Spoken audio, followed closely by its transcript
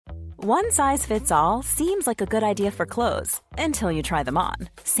One size fits all seems like a good idea for clothes until you try them on.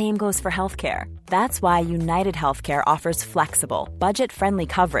 Same goes for healthcare. That's why United Healthcare offers flexible, budget-friendly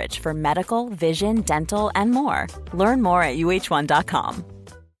coverage for medical, vision, dental, and more. Learn more at uh1.com.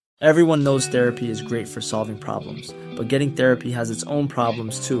 Everyone knows therapy is great for solving problems, but getting therapy has its own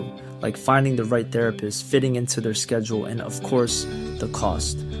problems too, like finding the right therapist, fitting into their schedule, and of course, the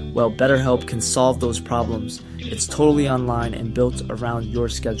cost. Well, BetterHelp can solve those problems. It's totally online and built around your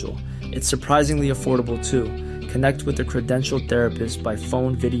schedule. It's surprisingly affordable too. Connect with a credentialed therapist by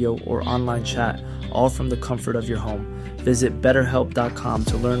phone, video, or online chat, all from the comfort of your home. Visit BetterHelp.com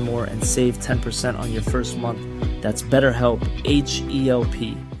to learn more and save 10% on your first month. That's BetterHelp,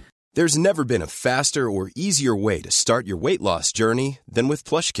 H-E-L-P. There's never been a faster or easier way to start your weight loss journey than with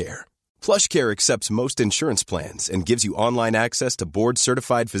PlushCare. PlushCare accepts most insurance plans and gives you online access to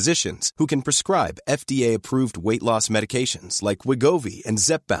board-certified physicians who can prescribe FDA-approved weight loss medications like Wegovy and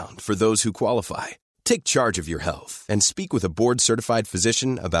Zepbound for those who qualify. Take charge of your health and speak with a board-certified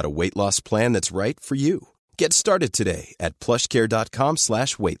physician about a weight loss plan that's right for you. Get started today at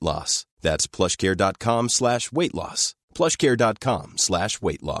plushcare.com/weight loss. That's plushcare.com/weight loss.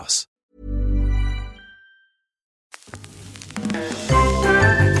 plushcare.com/weight loss.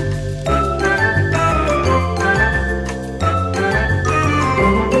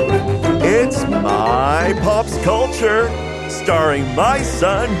 It's My Pop's Culture, starring my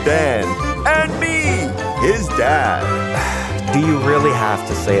son Ben and me, his dad. Do you really have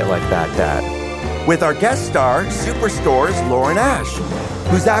to say it like that, Dad? With our guest star, Superstore's Lauren Ash,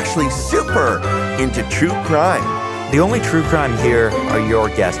 who's actually super into true crime. The only true crime here are your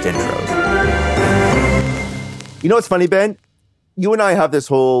guest intros. You know what's funny, Ben? You and I have this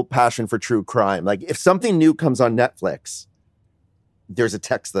whole passion for true crime. Like, if something new comes on Netflix, there's a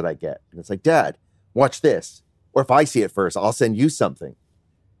text that I get. And it's like, Dad, watch this. Or if I see it first, I'll send you something.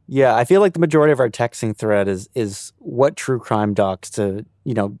 Yeah, I feel like the majority of our texting thread is what true crime docs to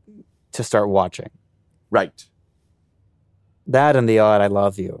start watching. Right. That and the odd I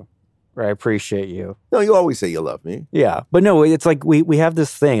love you. Or I appreciate you. No, you always say you love me. Yeah. But no, it's like we have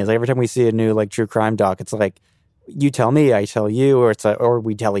this thing. It's like every time we see a new like true crime doc, it's like you tell me, I tell you, or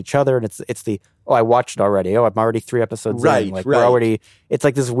we tell each other, and it's the I watched it already. I'm already 3 episodes in. Like we're already. It's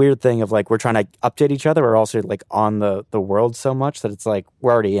like this weird thing of like we're trying to update each other. We're also like on the world so much that it's like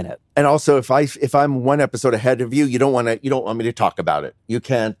we're already in it. And also, if I'm one episode ahead of you, you don't want me to talk about it. You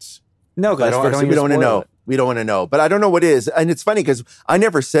can't. No, because we don't want to know. We don't want to know. But I don't know what is. And it's funny because I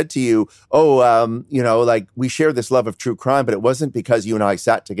never said to you, like we share this love of true crime, but it wasn't because you and I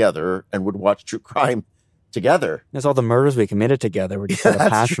sat together and would watch true crime together. There's all the murders we committed together. We just had a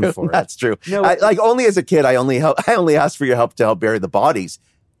passion for it. That's true. No, only as a kid, I only asked for your help to help bury the bodies.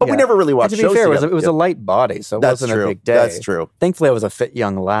 But we never really watched shows together. To be fair, it was a light body, so it wasn't a big day. That's true. Thankfully, I was a fit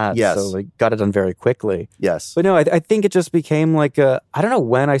young lad, so we got it done very quickly. Yes. But no, I think it just became like I don't know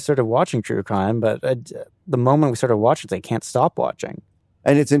when I started watching true crime, but the moment we started watching it, I can't stop watching.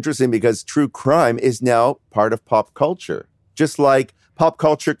 And it's interesting because true crime is now part of pop culture. Just like pop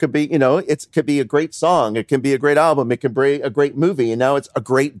culture could be, it could be a great song, it can be a great album, it can be a great movie, and now it's a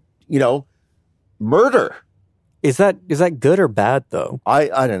great, murder. Is that good or bad though? I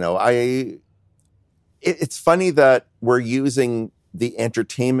don't know. It's funny that we're using the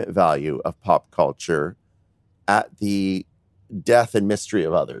entertainment value of pop culture at the death and mystery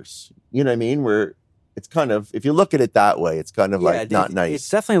of others. You know what I mean? It's kind of, if you look at it that way, it's kind of not nice. It's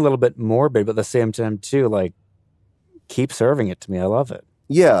definitely a little bit morbid, but at the same time too, like keep serving it to me. I love it.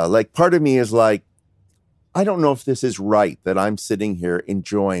 Yeah, like part of me is like, I don't know if this is right that I'm sitting here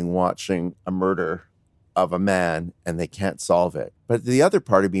enjoying watching a murder of a man and they can't solve it. But the other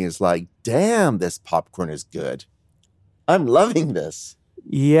part of me is like, damn, this popcorn is good. I'm loving this.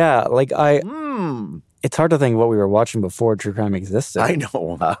 Yeah, like it's hard to think what we were watching before true crime existed. I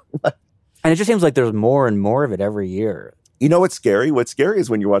know. And it just seems like there's more and more of it every year. You know what's scary? What's scary is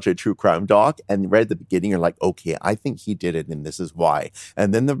when you watch a true crime doc and right at the beginning, you're like, okay, I think he did it and this is why.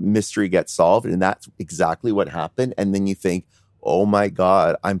 And then the mystery gets solved and that's exactly what happened. And then you think, oh my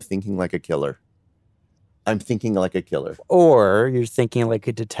God, I'm thinking like a killer. Or you're thinking like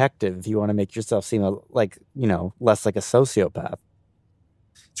a detective if you want to make yourself seem less like a sociopath.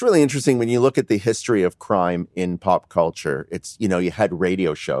 It's really interesting when you look at the history of crime in pop culture. It's, you had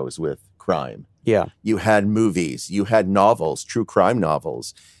radio shows with crime. Yeah. You had movies, you had novels, true crime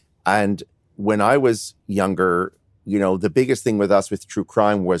novels. And when I was younger, the biggest thing with us with true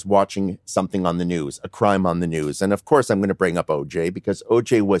crime was watching something on the news, a crime on the news. And of course, I'm going to bring up OJ because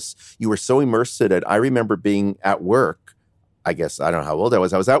OJ you were so immersed in it. I remember being at work. I guess, I don't know how old I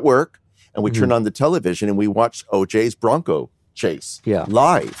was. I was at work and we turned on the television and we watched OJ's Bronco chase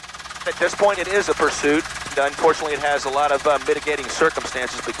live. At this point, it is a pursuit. Unfortunately, it has a lot of mitigating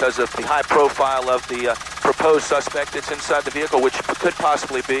circumstances because of the high profile of the proposed suspect that's inside the vehicle, which could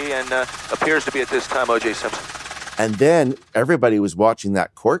possibly be and appears to be at this time O.J. Simpson. And then everybody was watching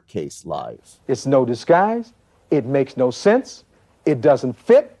that court case live. It's no disguise. It makes no sense. It doesn't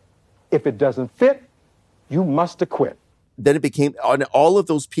fit. If it doesn't fit, you must acquit. Then it became, on all of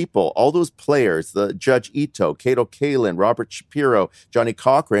those people, all those players, the Judge Ito, Kato Kaelin, Robert Shapiro, Johnny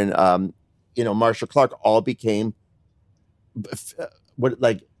Cochran, Marcia Clark, all became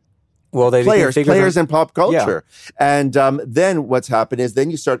players in pop culture. Yeah. And then what's happened is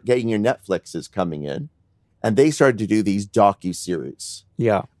then you start getting your Netflixes coming in, and they started to do these docu-series.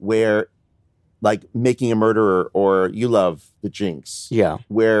 Yeah. Where, like Making a Murderer or You Love the Jinx. Yeah.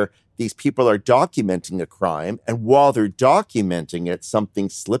 Where these people are documenting a crime, and while they're documenting it, something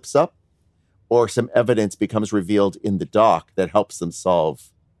slips up or some evidence becomes revealed in the doc that helps them solve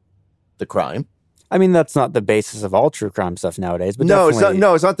the crime. I mean, that's not the basis of all true crime stuff nowadays, but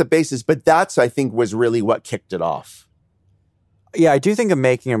it's not the basis, but that's, I think, was really what kicked it off. Yeah, I do think of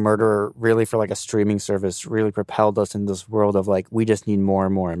Making a Murderer really for like a streaming service really propelled us in this world of like, we just need more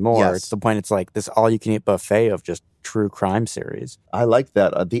and more and more. Yes. It's the point, it's like this all-you-can-eat buffet of just true crime series. I like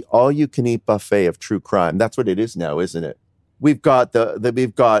that. The all-you-can-eat buffet of true crime. That's what it is now, isn't it? We've got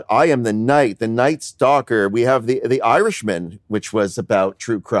we've got I Am the Night Stalker. We have the Irishman, which was about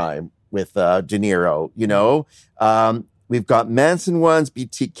true crime with De Niro, you know. We've got Manson ones,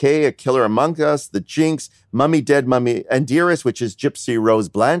 BTK, A Killer Among Us, The Jinx, Mummy, Dead Mummy, and Dearest, which is Gypsy Rose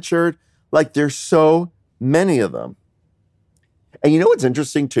Blanchard. Like, there's so many of them. And you know what's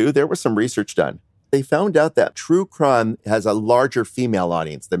interesting, too? There was some research done. They found out that true crime has a larger female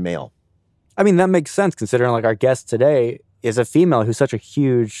audience than male. I mean, that makes sense, considering, like, our guest today is a female who's such a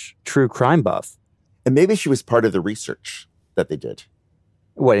huge true crime buff. And maybe she was part of the research that they did.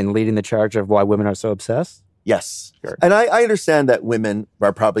 What, in leading the charge of why women are so obsessed? Yes. Sure. And I understand that women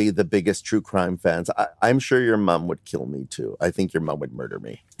are probably the biggest true crime fans. I'm sure your mom would kill me, too. I think your mom would murder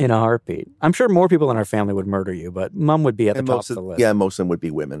me. In a heartbeat. I'm sure more people in our family would murder you, but mom would be at the top of the list. Yeah, most of them would be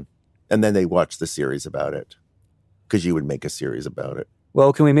women. And then they watch the series about it. Because you would make a series about it.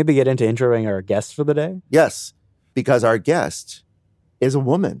 Well, can we maybe get into introing our guest for the day? Yes. Because our guest is a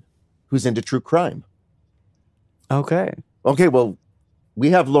woman who's into true crime. Okay, well,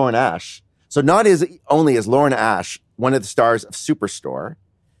 we have Lauren Ash. So not only is Lauren Ash one of the stars of Superstore,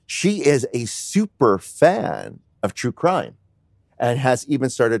 she is a super fan of true crime and has even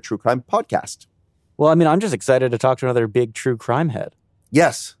started a true crime podcast. Well, I mean, I'm just excited to talk to another big true crime head.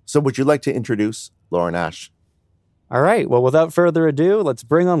 Yes. So would you like to introduce Lauren Ash? All right. Well, without further ado, let's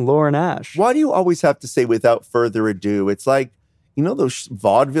bring on Lauren Ash. Why do you always have to say without further ado? It's like, you know, those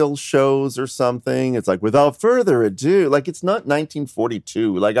vaudeville shows or something. It's like, without further ado, like it's not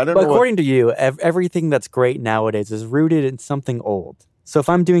 1942. Like, I don't know. But according to you, everything that's great nowadays is rooted in something old. So if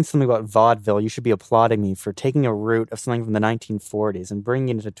I'm doing something about vaudeville, you should be applauding me for taking a root of something from the 1940s and bringing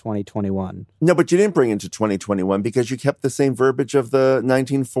it into 2021. No, but you didn't bring it into 2021 because you kept the same verbiage of the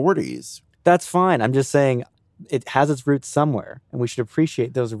 1940s. That's fine. I'm just saying it has its roots somewhere, and we should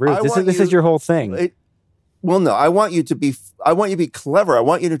appreciate those roots. This is your whole thing. Well, no, I want you to be clever. I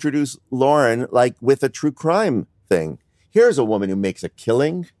want you to introduce Lauren like with a true crime thing. Here's a woman who makes a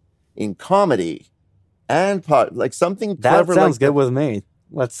killing in comedy and like something clever. That sounds like good with me.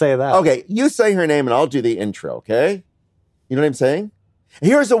 Let's say that. Okay, you say her name and I'll do the intro, okay? You know what I'm saying?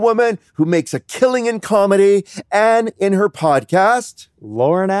 Here's a woman who makes a killing in comedy and in her podcast,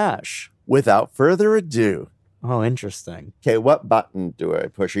 Lauren Ash. Without further ado. Oh, interesting. Okay, what button do I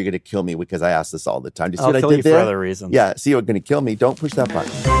push? Are you going to kill me? Because I ask this all the time. Do you see I'll what kill I did you there? for other reasons. Yeah, see you're going to kill me. Don't push that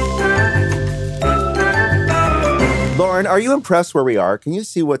button. Lauren, are you impressed where we are? Can you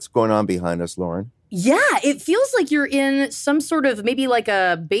see what's going on behind us, Lauren? Yeah, it feels like you're in some sort of maybe like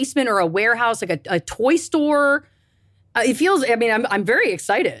a basement or a warehouse, like a toy store. It feels, I mean, I'm very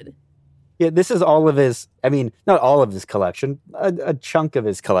excited. Yeah, this is all of his, I mean, not all of his collection, a chunk of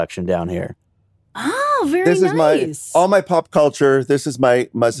his collection down here. Oh, very this nice. Is all my pop culture. This is my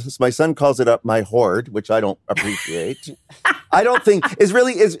son calls it up my hoard, which I don't appreciate. I don't think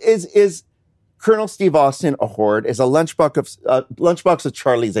is Colonel Steve Austin a hoard? Is a lunchbox of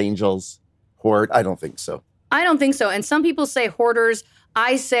Charlie's Angels hoard? I don't think so. I don't think so. And some people say hoarders.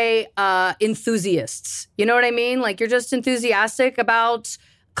 I say enthusiasts. You know what I mean? Like you're just enthusiastic about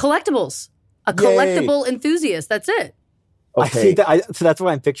collectibles. A collectible enthusiast. That's it. Okay. So that's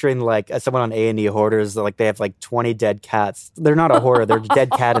why I'm picturing like someone on A&E hoarders, like they have like 20 dead cats. They're not a hoarder, they're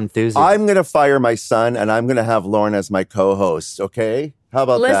dead cat enthusiasts. I'm going to fire my son and I'm going to have Lauren as my co-host, okay? How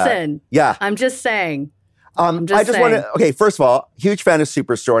about that? Listen, yeah. I'm just saying. I'm I just want saying. to, okay, first of all, huge fan of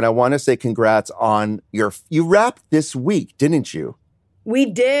Superstore, and I want to say congrats on you wrapped this week, didn't you? We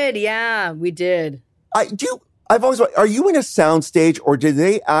did, yeah, we did. I've always, are you in a soundstage, or did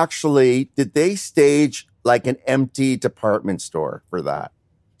they stage like an empty department store for that?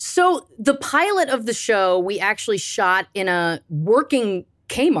 So the pilot of the show, we actually shot in a working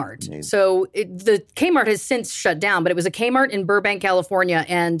Kmart. Amazing. So the Kmart has since shut down, but it was a Kmart in Burbank, California.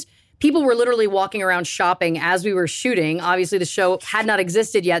 And people were literally walking around shopping as we were shooting. Obviously, the show had not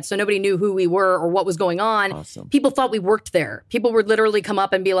existed yet, so nobody knew who we were or what was going on. Awesome. People thought we worked there. People would literally come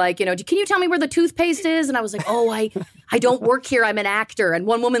up and be like, can you tell me where the toothpaste is? And I was like, I don't work here. I'm an actor. And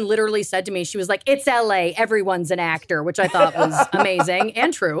one woman literally said to me, she was like, it's LA. Everyone's an actor, which I thought was amazing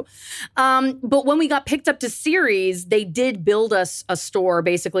and true. But when we got picked up to series, they did build us a store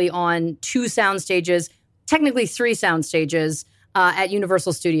basically on 2 sound stages, technically 3 sound stages, at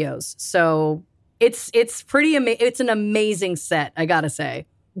Universal Studios. So it's pretty it's an amazing set, I gotta say.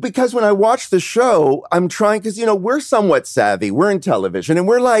 Because when I watch the show, I'm trying, because, we're somewhat savvy. We're in television, and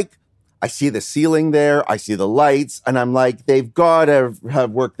we're like, I see the ceiling there, I see the lights, and I'm like, they've got to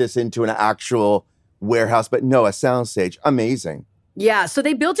have worked this into an actual warehouse, but no, a soundstage. Amazing. Yeah, so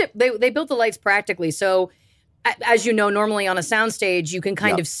they built it, they built the lights practically. So as you know, normally on a soundstage, you can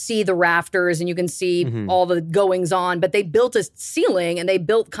kind of see the rafters and you can see all the goings on, but they built a ceiling and they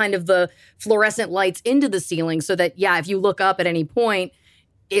built kind of the fluorescent lights into the ceiling so that, if you look up at any point,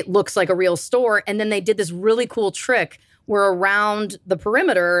 it looks like a real store. And then they did this really cool trick where around the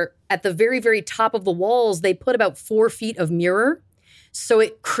perimeter, at the very, very top of the walls, they put about 4 feet of mirror. So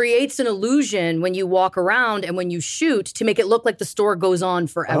it creates an illusion when you walk around and when you shoot to make it look like the store goes on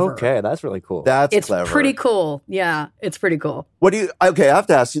forever. Okay, that's really cool. It's clever. Pretty cool. Yeah, it's pretty cool. Okay, I have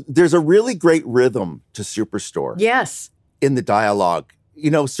to ask you, there's a really great rhythm to Superstore. Yes. In the dialogue.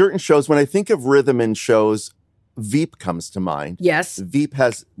 Certain shows, when I think of rhythm in shows, Veep comes to mind. Yes. Veep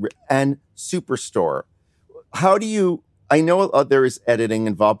and Superstore. How do you, I know there is editing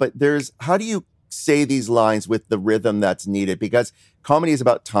involved, but how do you say these lines with the rhythm that's needed? Because comedy is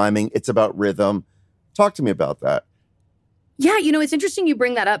about timing. It's about rhythm. Talk to me about that. Yeah, it's interesting you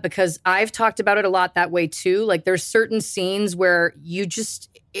bring that up because I've talked about it a lot that way too. Like there's certain scenes where you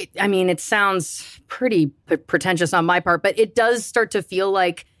it sounds pretty pretentious on my part, but it does start to feel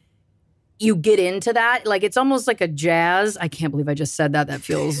like you get into that. Like it's almost like a jazz. I can't believe I just said that. That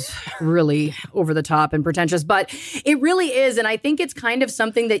feels really over the top and pretentious, but it really is. And I think it's kind of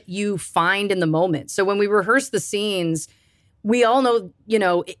something that you find in the moment. So when we rehearse the scenes, we all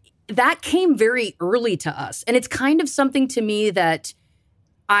know, that came very early to us. And it's kind of something to me that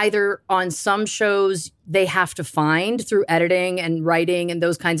either on some shows they have to find through editing and writing and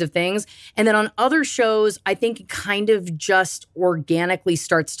those kinds of things. And then on other shows, I think it kind of just organically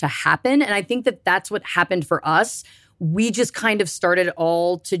starts to happen. And I think that that's what happened for us. We just kind of started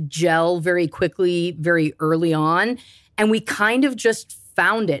all to gel very quickly, very early on. And we kind of just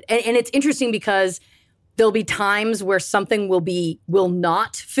found it. And it's interesting because there'll be times where something will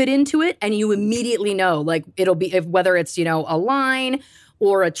not fit into it. And you immediately know, like it'll be, whether it's, a line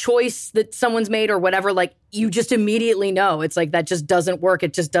or a choice that someone's made or whatever, like you just immediately know. It's like that just doesn't work.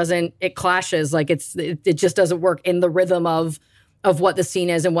 It just doesn't, it clashes. Like it just doesn't work in the rhythm of what the scene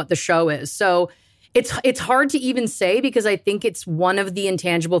is and what the show is. So it's hard to even say because I think it's one of the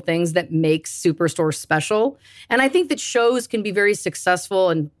intangible things that makes Superstore special. And I think that shows can be very successful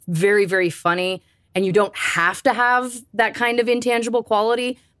and very, very funny. And you don't have to have that kind of intangible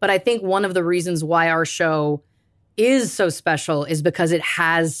quality. But I think one of the reasons why our show is so special is because it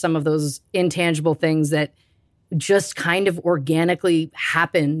has some of those intangible things that just kind of organically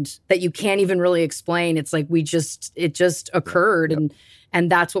happened that you can't even really explain. It's like it just occurred. Yep. And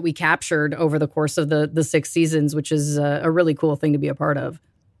that's what we captured over the course of the 6 seasons, which is a really cool thing to be a part of.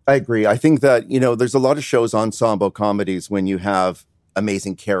 I agree. I think that, there's a lot of shows, ensemble comedies, when you have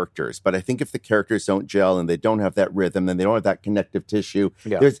amazing characters. But I think if the characters don't gel and they don't have that rhythm and they don't have that connective tissue,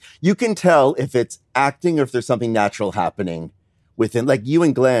 you can tell if it's acting or if there's something natural happening within, like you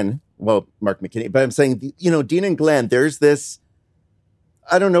and Glenn, well, Mark McKinney, but I'm saying, Dean and Glenn, there's this,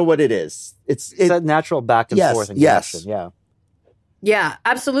 I don't know what it is. It's that natural back and forth. Yes. Yeah. Yeah,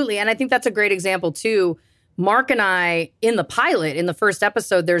 absolutely. And I think that's a great example too. Mark and I, in the pilot, in the first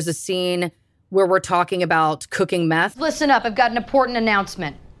episode, there's a scene where we're talking about cooking meth. Listen up, I've got an important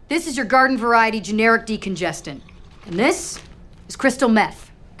announcement. This is your garden variety generic decongestant. And this is crystal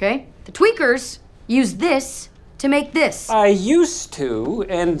meth, okay? The tweakers use this to make this. I used to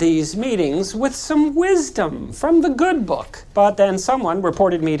end these meetings with some wisdom from the good book, but then someone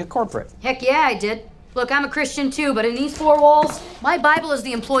reported me to corporate. Heck yeah, I did. Look, I'm a Christian too, but in these 4 walls, my Bible is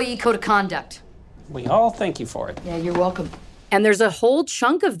the employee code of conduct. We all thank you for it. Yeah, you're welcome. And there's a whole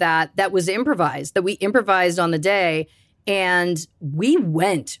chunk of that was improvised, that we improvised on the day. And we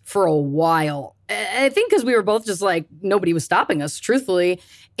went for a while. I think because we were both just like, nobody was stopping us, truthfully.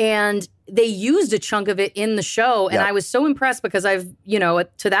 And they used a chunk of it in the show. And I was so impressed because I've,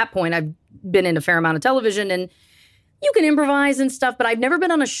 to that point, I've been in a fair amount of television and you can improvise and stuff, but I've never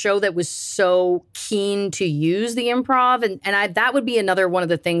been on a show that was so keen to use the improv. And that would be another one of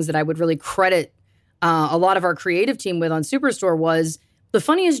the things that I would really credit a lot of our creative team with on Superstore was the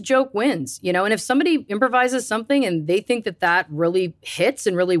funniest joke wins, and if somebody improvises something and they think that really hits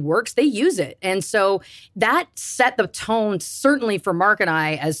and really works, they use it. And so that set the tone, certainly for Mark and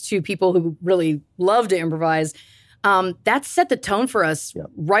I, as two people who really love to improvise. That set the tone for us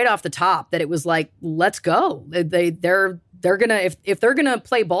right off the top, that it was like, let's go. They're gonna, if they're gonna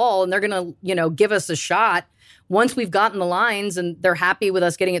play ball and they're gonna, give us a shot, once we've gotten the lines and they're happy with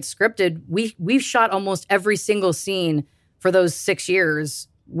us getting it scripted, we've shot almost every single scene for those 6 years.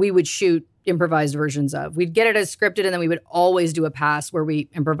 We would shoot improvised versions of. We'd get it as scripted, and then we would always do a pass where we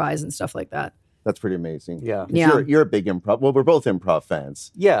improvise and stuff like that. That's pretty amazing. Yeah. You're a big improv. Well, we're both improv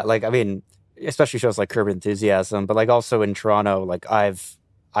fans. Yeah, especially shows like Curb Enthusiasm, but also in Toronto,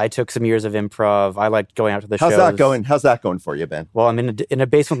 I took some years of improv. I liked going out to the shows. How's that going for you, Ben? Well, I'm in a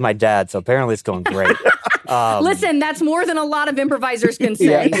basement with my dad, so apparently it's going great. Listen, that's more than a lot of improvisers can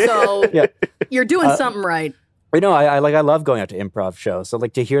say. So you're doing something right. I love going out to improv shows. So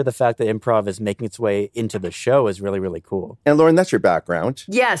to hear the fact that improv is making its way into the show is really, really cool. And Lauren, that's your background.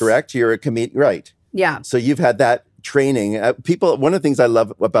 Yes. Correct? You're a comedian, right? Yeah. So you've had that training. One of the things I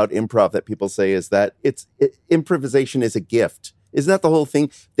love about improv that people say is that improvisation is a gift. Isn't that the whole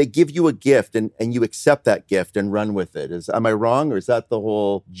thing? They give you a gift and you accept that gift and run with it. Am I wrong, or is that the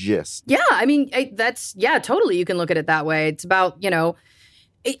whole gist? Yeah, I mean, totally. You can look at it that way. It's about,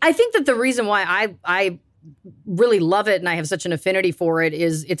 I think that the reason why I really love it and I have such an affinity for it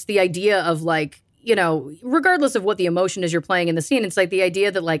is it's the idea of regardless of what the emotion is you're playing in the scene, it's the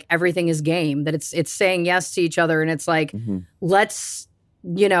idea that everything is game, that it's saying yes to each other. And it's let's,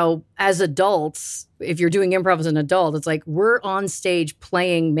 as adults, if you're doing improv as an adult, it's we're on stage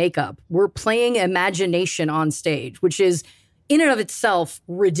playing makeup. We're playing imagination on stage, which is in and of itself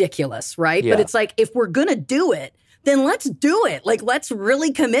ridiculous, right? Yeah. But it's if we're going to do it, then let's do it. Let's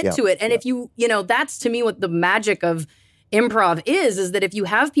really commit to it. And if that's to me what the magic of improv is that if you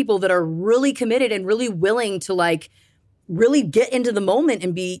have people that are really committed and really willing to really get into the moment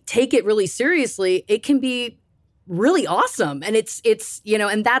and take it really seriously, it can be really awesome. And it's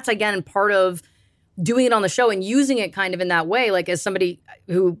and that's again part of doing it on the show and using it kind of in that way, as somebody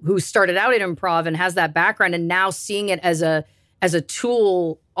who started out in improv and has that background and now seeing it as a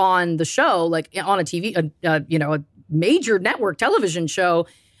tool on the show, on a TV, a major network television show.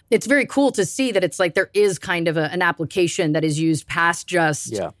 It's very cool to see that it's there is kind of an application that is used past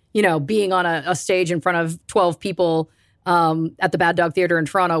just, being on a stage in front of 12 people at the Bad Dog Theater in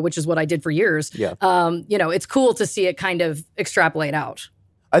Toronto, which is what I did for years. Yeah. It's cool to see it kind of extrapolate out.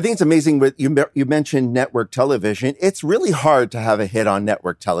 I think it's amazing. You mentioned network television. It's really hard to have a hit on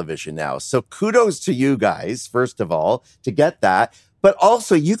network television now. So kudos to you guys, first of all, to get that. But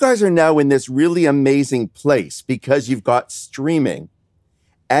also, you guys are now in this really amazing place because you've got streaming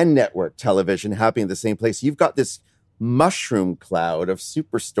and network television happening at the same place. You've got this mushroom cloud of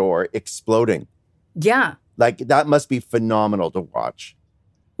Superstore exploding. Yeah. That must be phenomenal to watch.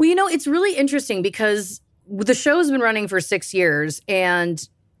 Well, it's really interesting because the show's been running for 6 years and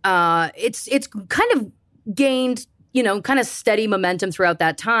it's kind of gained, kind of steady momentum throughout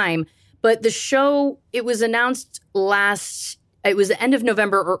that time. But the show, it was announced it was the end of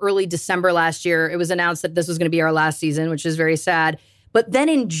November or early December last year. It was announced that this was going to be our last season, which is very sad. But then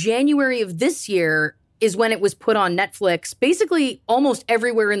in January of this year is when it was put on Netflix, basically almost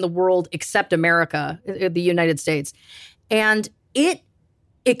everywhere in the world except America, the United States. And it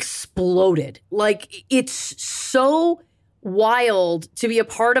exploded. It's so wild to be a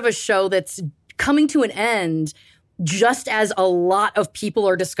part of a show that's coming to an end just as a lot of people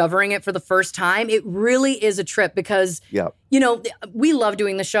are discovering it for the first time. It really is a trip because, we love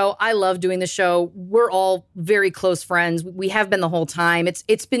doing the show. I love doing the show. We're all very close friends. We have been the whole time.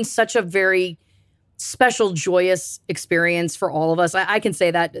 It's been such a very special, joyous experience for all of us. I can say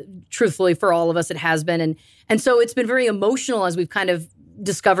that truthfully for all of us, it has been. And so it's been very emotional as we've kind of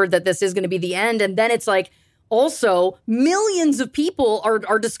discovered that this is going to be the end. And then it's also, millions of people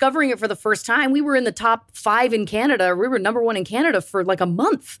are discovering it for the first time. We were in the top 5 in Canada. We were number 1 in Canada for a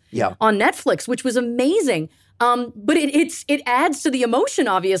month on Netflix, which was amazing. But it adds to the emotion,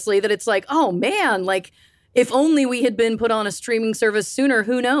 obviously, that it's oh man, if only we had been put on a streaming service sooner,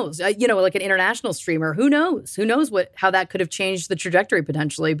 who knows? Like an international streamer, who knows? Who knows how that could have changed the trajectory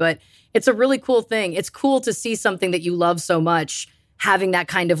potentially? But it's a really cool thing. It's cool to see something that you love so much having that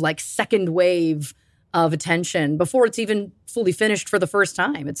kind of like second wave of attention before it's even fully finished for the first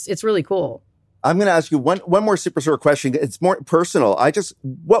time. It's really cool. I'm going to ask you one more super short question. It's more personal.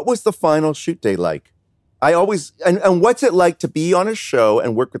 What was the final shoot day like? And what's it like to be on a show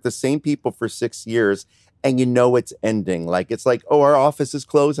and work with the same people for 6 years and it's ending? Like, it's like, oh, our office is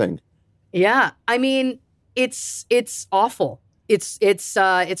closing. Yeah. I mean, it's awful.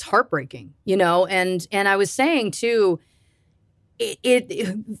 It's heartbreaking, and I was saying too,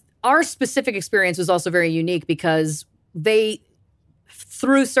 our specific experience was also very unique because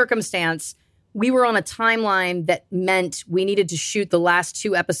through circumstance, we were on a timeline that meant we needed to shoot the last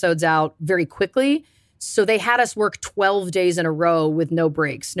 2 episodes out very quickly. So they had us work 12 days in a row with no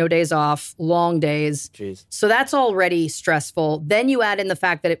breaks, no days off, long days. Jeez. So that's already stressful. Then you add in the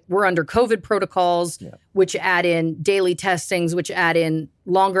fact that we're under COVID protocols, which add in daily testings, which add in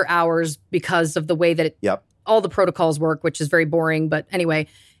longer hours because of the way that all the protocols work, which is very boring. But anyway,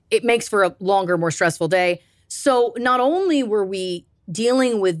 it makes for a longer, more stressful day. So not only were we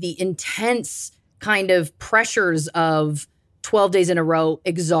dealing with the intense kind of pressures of 12 days in a row,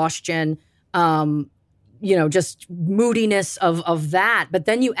 exhaustion, just moodiness of that. But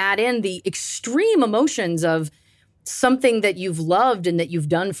then you add in the extreme emotions of something that you've loved and that you've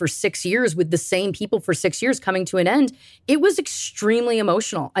done for 6 years with the same people for 6 years coming to an end. It was extremely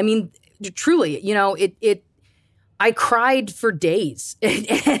emotional. I mean, truly, I cried for days.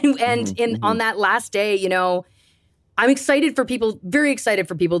 and on that last day, I'm very excited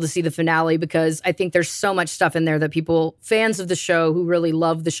for people to see the finale because I think there's so much stuff in there that fans of the show who really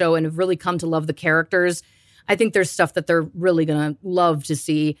love the show and have really come to love the characters, I think there's stuff that they're really going to love to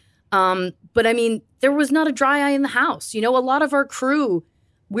see. But I mean, there was not a dry eye in the house. A lot of our crew,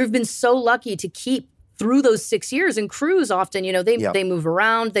 we've been so lucky to keep through those 6 years. And crews often, they move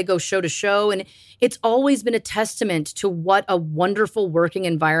around, they go show to show. And it's always been a testament to what a wonderful working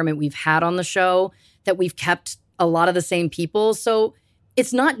environment we've had on the show, that we've kept a lot of the same people. So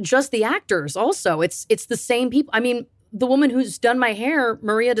it's not just the actors also. It's the same people. I mean, the woman who's done my hair,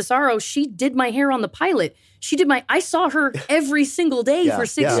 Maria DeSaro, she did my hair on the pilot. I saw her every single day for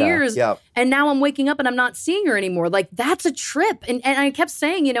 6 years. Yeah. And now I'm waking up and I'm not seeing her anymore. Like, that's a trip. And I kept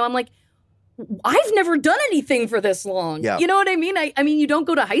saying, I'm like, I've never done anything for this long. Yeah. You know what I mean? I mean, you don't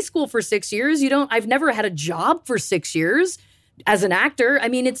go to high school for 6 years. I've never had a job for 6 years as an actor. I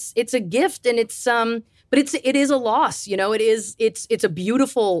mean, it's a gift and but it is a loss, it's a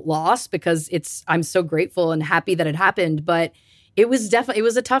beautiful loss because I'm so grateful and happy that it happened, but it was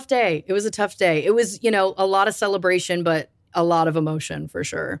a tough day. It was a tough day. It was, a lot of celebration, but a lot of emotion for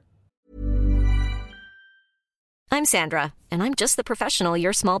sure. I'm Sandra, and I'm just the professional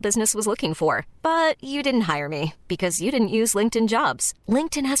your small business was looking for. But you didn't hire me because you didn't use LinkedIn Jobs.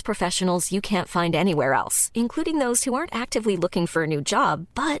 LinkedIn has professionals you can't find anywhere else, including those who aren't actively looking for a new job,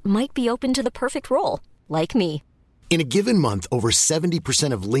 but might be open to the perfect role. Like me. In a given month, over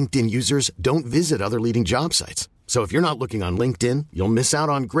 70% of LinkedIn users don't visit other leading job sites. So if you're not looking on LinkedIn, you'll miss out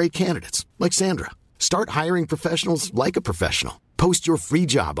on great candidates like Sandra. Start hiring professionals like a professional. Post your free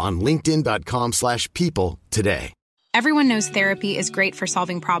job on linkedin.com/people today. Everyone knows therapy is great for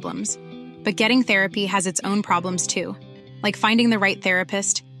solving problems, but getting therapy has its own problems too. Like finding the right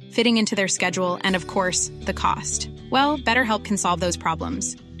therapist, fitting into their schedule, and of course, the cost. Well, BetterHelp can solve those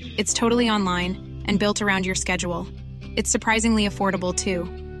problems. It's totally online and built around your schedule. It's surprisingly affordable, too.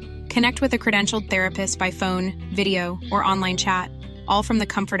 Connect with a credentialed therapist by phone, video, or online chat, all from the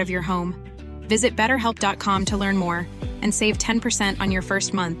comfort of your home. Visit BetterHelp.com to learn more and save 10% on your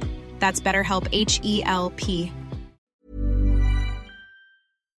first month. That's BetterHelp, H-E-L-P.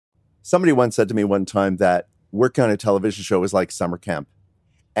 Somebody once said to me one time that working on a television show is like summer camp.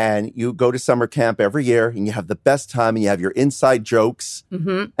 And you go to summer camp every year and you have the best time and you have your inside jokes.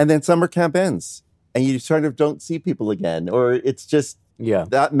 Mm-hmm. And then summer camp ends. And you sort of don't see people again, or it's just,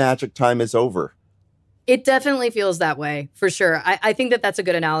 that magic time is over. It definitely feels that way, for sure. I think that's a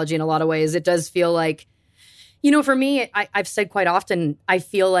good analogy in a lot of ways. It does feel like, for me, I've said quite often, I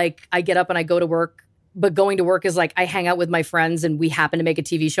feel like I get up and I go to work, but going to work is like I hang out with my friends and we happen to make a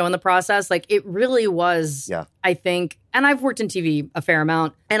TV show in the process. Like, it really was, I think, and I've worked in TV a fair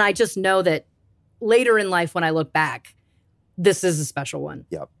amount, and I just know that later in life when I look back, this is a special one.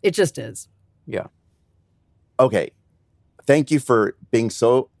 Yeah. It just is. Yeah. Okay. Thank you for being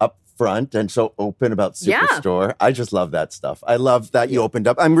so upfront and so open about Superstore. I just love that stuff. I love that you opened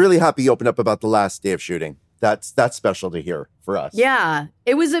up. I'm really happy you opened up about the last day of shooting. that's special to hear for us. Yeah,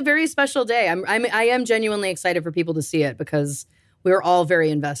 it was a very special day. I am genuinely excited for people to see it because we were all very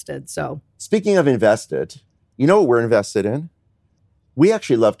invested. So speaking of invested, you know what we're invested in? We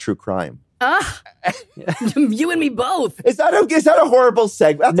actually love true crime. You and me both. Is that a horrible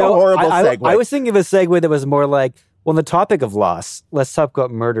segue? That's a horrible segue. I was thinking of a segue that was more like, well, on the topic of loss, let's talk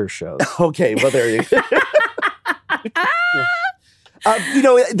about murder shows. Okay, well, there you go.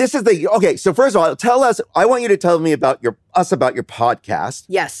 This is okay. So first of all, I want you to tell me about your podcast.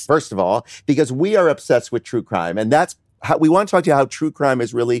 Yes. First of all, because we are obsessed with true crime, and that's how we want to talk to you how true crime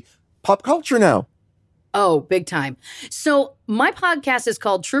is really pop culture now. Oh, big time. So my podcast is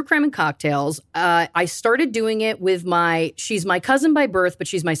called True Crime and Cocktails. I started doing it with she's my cousin by birth, but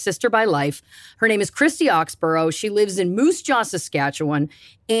she's my sister by life. Her name is Christy Oxborough. She lives in Moose Jaw, Saskatchewan.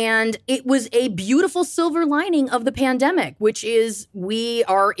 And it was a beautiful silver lining of the pandemic, which is we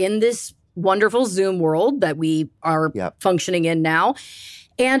are in this wonderful Zoom world that we are functioning in now.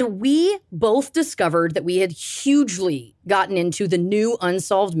 And we both discovered that we had hugely gotten into the new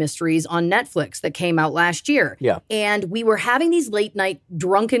Unsolved Mysteries on Netflix that came out last year. Yeah. And we were having these late night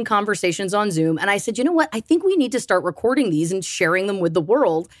drunken conversations on Zoom. And I said, you know what? I think we need to start recording these and sharing them with the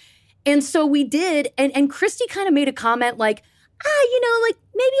world. And so we did. And Christy kind of made a comment like,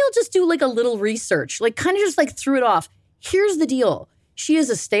 maybe I'll just do like a little research, like kind of just like threw it off. Here's the deal. She is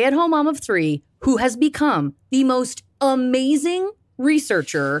a stay-at-home mom of 3 who has become the most amazing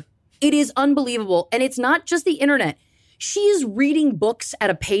researcher. It is unbelievable. And it's not just the internet. She is reading books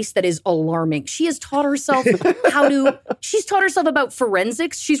at a pace that is alarming. She has taught herself she's taught herself about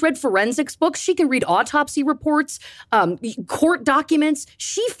forensics. She's read forensics books. She can read autopsy reports, court documents.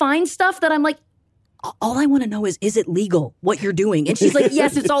 She finds stuff that I'm like, all I want to know is it legal what you're doing? And she's like,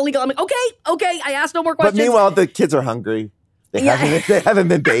 yes, it's all legal. I'm like, okay. I asked no more questions. But meanwhile, the kids are hungry. They haven't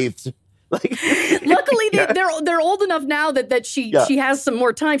been bathed. Luckily, they're old enough now that she has some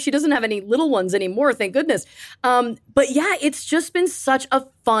more time. She doesn't have any little ones anymore, thank goodness. But yeah, it's just been such a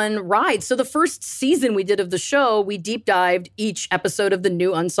fun ride. So the first season we did of the show, we deep dived each episode of the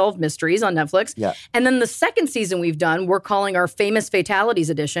new Unsolved Mysteries on Netflix. Yeah. And then the second season we've done, we're calling our Famous Fatalities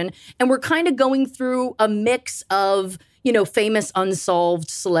edition. And we're kind of going through a mix of, famous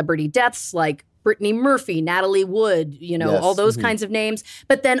unsolved celebrity deaths like Brittany Murphy, Natalie Wood, all those kinds of names.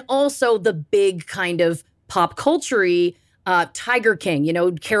 But then also the big kind of pop culture-y Tiger King,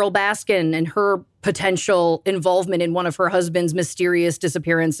 Carole Baskin and her potential involvement in one of her husband's mysterious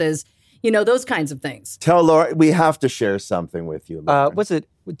disappearances, those kinds of things. Tell Laura, we have to share something with you, Laura. Was it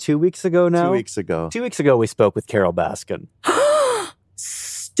 2 weeks ago now? 2 weeks ago. 2 weeks ago, we spoke with Carole Baskin.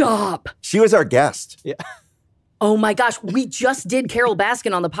 Stop. She was our guest. Yeah. Oh my gosh, we just did Carole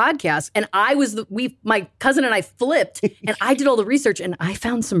Baskin on the podcast, and my cousin and I flipped, and I did all the research, and I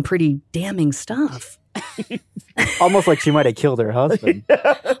found some pretty damning stuff. Almost like she might have killed her husband.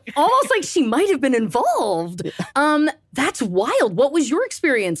 Almost like she might have been involved. That's wild. What was your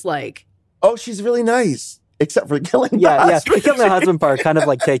experience like? Oh, she's really nice. Except for killing the husband. Yeah, killing the husband part kind of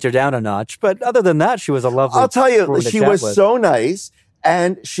like takes her down a notch. But other than that, she was a lovely I'll tell you, she was with. So nice.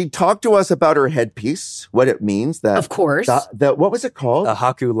 And she talked to us about her headpiece, what it means. That of course. What was it called? A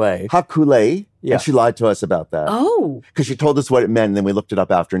hakule. Hakule. Yeah. And she lied to us about that. Oh. Because she told us what it meant, and then we looked it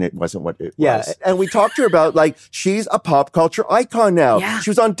up after, and it wasn't what it was. And we talked to her about, she's a pop culture icon now. Yeah. She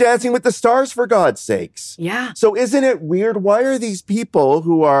was on Dancing with the Stars, for God's sakes. Yeah. So isn't it weird? Why are these people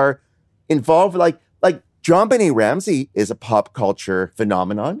who are involved, like JonBenét Ramsey is a pop culture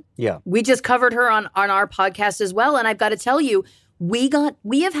phenomenon. Yeah. We just covered her on our podcast as well, and I've got to tell you, we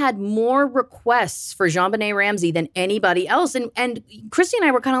have had more requests for JonBenét Ramsey than anybody else. And Christy and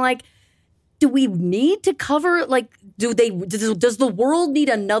I were kind of like, do we need to cover, does the world need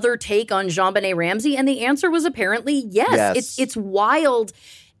another take on JonBenét Ramsey? And the answer was apparently yes. It's wild.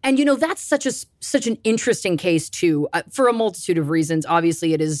 And, that's such an interesting case, too, for a multitude of reasons.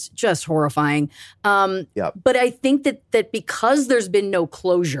 Obviously, it is just horrifying. But I think that because there's been no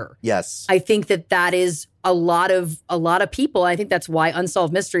closure, yes, I think that is a lot of people. I think that's why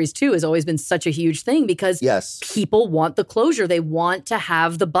Unsolved Mysteries, too, has always been such a huge thing, because people want the closure. They want to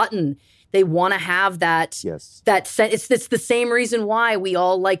have the button. They want to have that. Yes. It's the same reason why we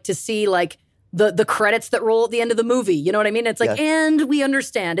all like to see, the credits that roll at the end of the movie. You know what I mean? It's like, and we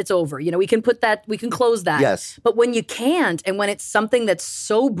understand it's over. We can we can close that. Yes. But when you can't, and when it's something that's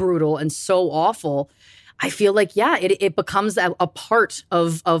so brutal and so awful, I feel like, it becomes a part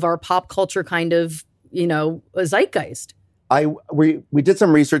of our pop culture kind of, a zeitgeist. We did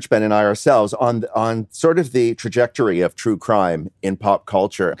some research, Ben and I ourselves, on sort of the trajectory of true crime in pop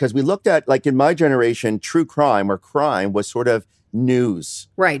culture. Because we looked at, in my generation, true crime or crime was sort of news.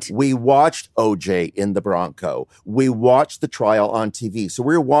 Right. We watched OJ in the Bronco. We watched the trial on TV. So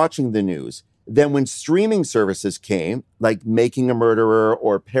we were watching the news. Then when streaming services came, like Making a Murderer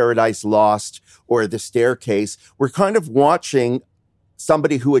or Paradise Lost or The Staircase, we're kind of watching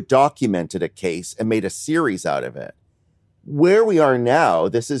somebody who had documented a case and made a series out of it. Where we are now,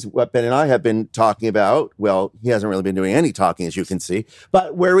 this is what Ben and I have been talking about. Well, he hasn't really been doing any talking, as you can see.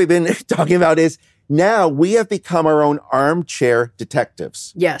 But where we've been talking about is now we have become our own armchair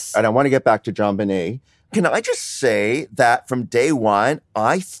detectives. Yes. And I want to get back to JonBenét. Can I just say that from day one,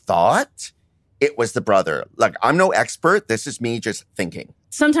 I thought it was the brother. Like, I'm no expert. This is me just thinking.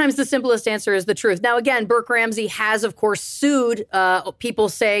 Sometimes the simplest answer is the truth. Now, again, Burke Ramsey has, of course, sued people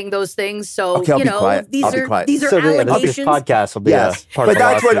saying those things. So, okay, you know, these are allegations. This podcast will be yes, part but of the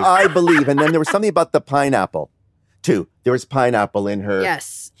that's what lawsuit. I believe. And then there was something about the pineapple, too. There was pineapple in her.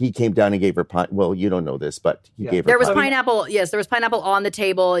 Yes. He came down and gave her well, you don't know this, but he gave her There was pineapple. Yes, there was pineapple on the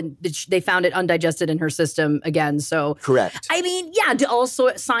table, and they found it undigested in her system again. So correct. I mean, yeah. Do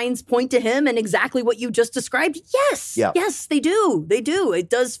also signs point to him and exactly what you just described? Yes. Yeah. Yes, they do. They do.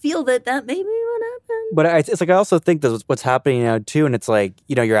 It does feel that may be what happened. But it's like I also think that's what's happening now too, and it's like,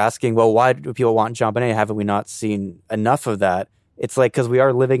 you know, you're asking, well, why do people want JonBenét? Haven't we not seen enough of that? It's like because we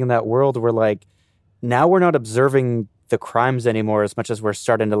are living in that world where like now we're not observing the crimes anymore as much as we're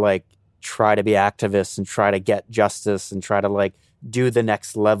starting to like try to be activists and try to get justice and try to like do the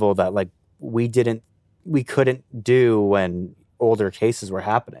next level that like we couldn't do when older cases were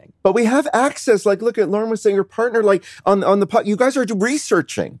happening. But we have access. Like, look at Lauren was saying, her partner, like on the pod, you guys are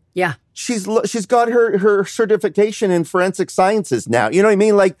researching. Yeah. She's got her certification in forensic sciences now. You know what I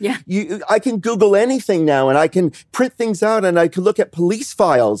mean? Like, I can Google anything now, and I can print things out, and I can look at police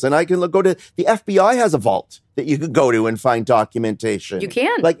files, and I can go to the FBI has a vault that you can go to and find documentation. You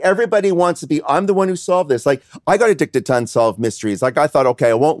can. Like, everybody wants to be, I'm the one who solved this. Like, I got addicted to unsolved mysteries. Like, I thought,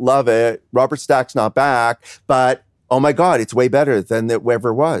 okay, I won't love it. Robert Stack's not back, but oh my God, it's way better than it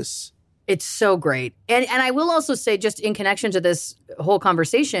ever was. It's so great. And I will also say, just in connection to this whole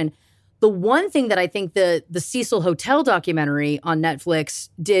conversation, the one thing that I think the Cecil Hotel documentary on Netflix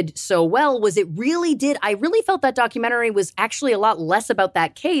did so well was I really felt that documentary was actually a lot less about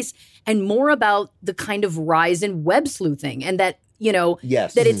that case and more about the kind of rise in web sleuthing, and that, you know,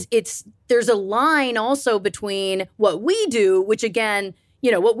 that there's a line also between what we do, which again,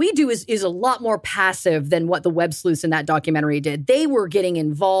 you know, what we do is a lot more passive than what the web sleuths in that documentary did. They were getting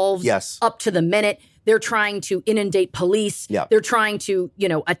involved up to the minute. They're trying to inundate police. Yeah. They're trying to, you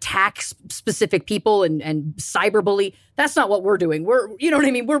know, attack specific people and cyberbully. That's not what we're doing. You know what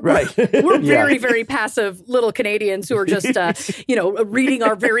I mean? We're very, very passive little Canadians who are just, you know, reading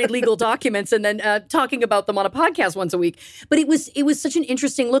our very legal documents and then talking about them on a podcast once a week. But it was such an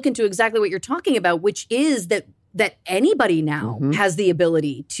interesting look into exactly what you're talking about, which is that anybody now has the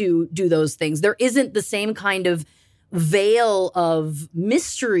ability to do those things. There isn't the same kind of veil of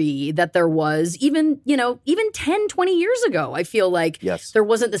mystery that there was even 10, 20 years ago. I feel like there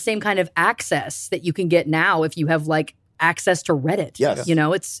wasn't the same kind of access that you can get now if you have like access to Reddit. Yes. You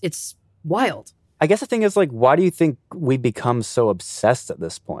know, it's wild. I guess the thing is, like, why do you think we become so obsessed at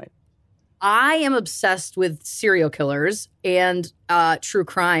this point? I am obsessed with serial killers and true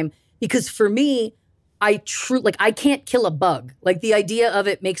crime because for me, I can't kill a bug. Like, the idea of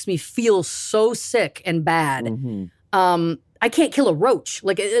it makes me feel so sick and bad. I can't kill a roach.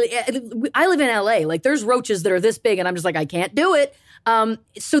 Like, I live in LA. Like, there's roaches that are this big, and I'm just like, I can't do it.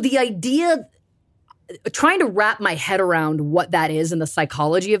 So the idea, trying to wrap my head around what that is and the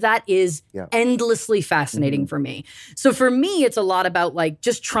psychology of that is endlessly fascinating for me. So for me, it's a lot about like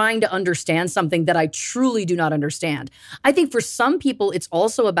just trying to understand something that I truly do not understand. I think for some people, it's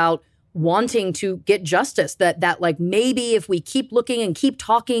also about wanting to get justice, that like maybe if we keep looking and keep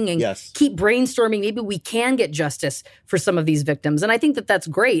talking and keep brainstorming, maybe we can get justice for some of these victims. And I think that that's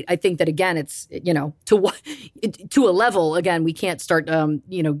great. I think that, again, it's, you know, to a level, again, we can't start,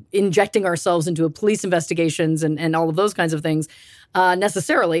 injecting ourselves into police investigations and all of those kinds of things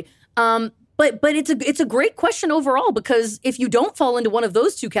necessarily. But it's a great question overall, because if you don't fall into one of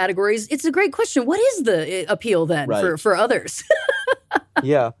those two categories, it's a great question. What is the appeal then for others?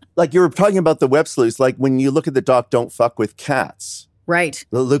 Yeah. Like you were talking about the web sleuths, like when you look at the doc, Don't Fuck with Cats. Right.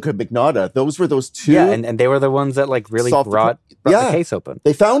 Luca Magnotta, those were those two. Yeah, and they were the ones that like really brought the case open.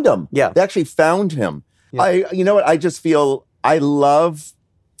 They found him. Yeah. They actually found him. Yeah. You know what? I just feel, I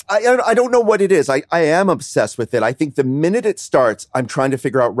don't know what it is. I am obsessed with it. I think the minute it starts, I'm trying to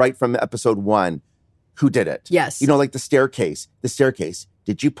figure out right from episode 1, who did it. Yes. You know, like the staircase.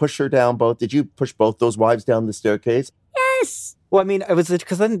 Did you push her down both? Did you push both those wives down the staircase? Yeah, this? Well, I mean, it was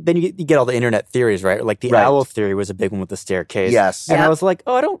because then you get all the internet theories, right? Like the owl theory was a big one with the staircase. Yes. And I was like,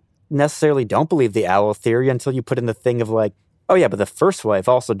 I don't believe the owl theory until you put in the thing of like, oh yeah, but the first wife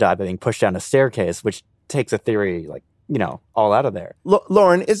also died by being pushed down a staircase, which takes a theory like, all out of there.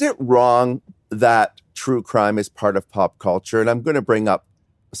 Lauren, is it wrong that true crime is part of pop culture? And I'm going to bring up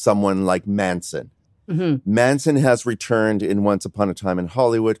someone like Manson. Mm-hmm. Manson has returned in Once Upon a Time in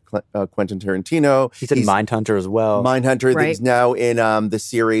Hollywood, Quentin Tarantino. He's in Mindhunter as well. Mindhunter, Right. he's now in the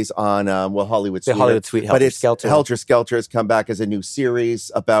series on, Hollywood Suite. Hollywood Suite, But it's Helter Skelter. Helter Skelter has come back as a new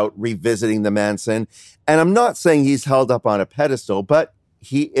series about revisiting the Manson. And I'm not saying he's held up on a pedestal, but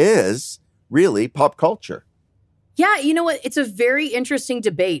he is really pop culture. Yeah, you know what? It's a very interesting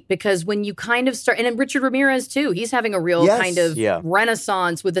debate because when you kind of start, and then Richard Ramirez too, he's having a real kind of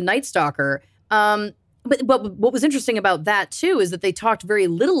renaissance with the Night Stalker. But what was interesting about that too is that they talked very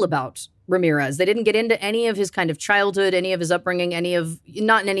little about Ramirez. They didn't get into any of his kind of childhood, any of his upbringing,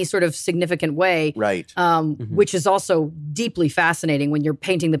 not in any sort of significant way. Right. Which is also deeply fascinating when you're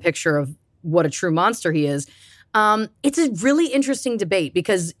painting the picture of what a true monster he is. It's a really interesting debate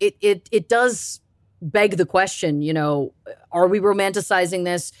because it does beg the question, are we romanticizing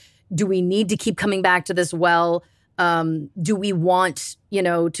this? Do we need to keep coming back to this well? Do we want,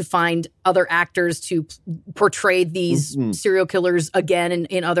 to find other actors to portray these serial killers again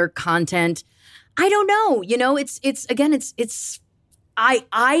in other content? I don't know.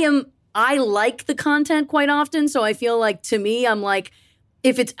 I like the content quite often. So I feel like to me, I'm like,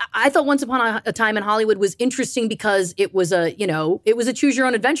 I thought Once Upon a Time in Hollywood was interesting because it was a choose your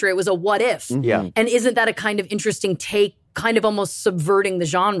own adventure. It was a what if. Yeah. And isn't that a kind of interesting take, kind of almost subverting the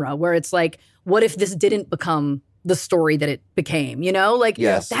genre where it's like, what if this didn't become the story that it became,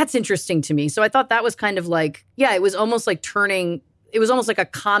 Yes. That's interesting to me. So I thought that was kind of like, it was almost like a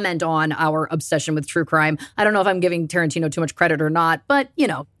comment on our obsession with true crime. I don't know if I'm giving Tarantino too much credit or not, but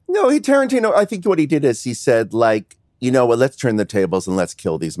No, Tarantino, I think what he did is he said like, let's turn the tables and let's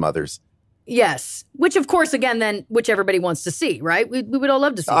kill these mothers. Yes. Which of course, again, which everybody wants to see, right? We would all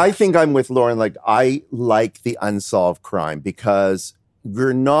love to see I that. think I'm with Lauren. Like, I like the unsolved crime because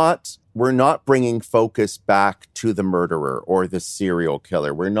we're not bringing focus back to the murderer or the serial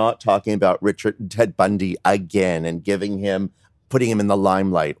killer. We're not talking about Ted Bundy again and putting him in the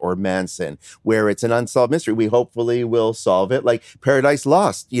limelight, or Manson, where it's an unsolved mystery. We hopefully will solve it. Like Paradise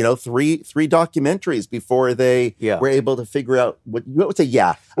Lost, three documentaries before they were able to figure out what you would say.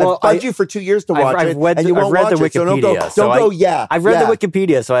 Yeah, well, I've bugged you for 2 years to watch it, and you won't read watch the it. So Wikipedia. don't go. Yeah, I've read the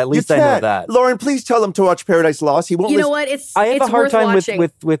Wikipedia, so at least I know that. Lauren, please tell him to watch Paradise Lost. He won't. You know what? I have a hard time watching.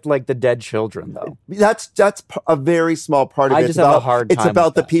 with like the dead children, though. That's a very small part of it. I just have a hard time. It's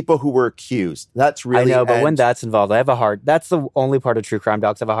about the that. people who were accused. That's really. I know, but when that's involved, that's the only part of true crime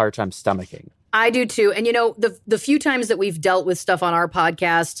docs I have a hard time stomaching. I do too. And the few times that we've dealt with stuff on our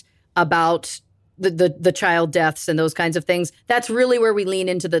podcast about the child deaths and those kinds of things, that's really where we lean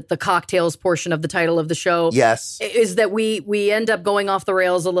into the cocktails portion of the title of the show. Yes. Is that we end up going off the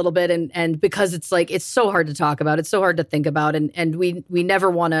rails a little bit and because it's like, it's so hard to talk about. It's so hard to think about. And we never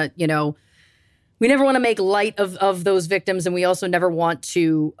want to, we never want to make light of those victims. And we also never want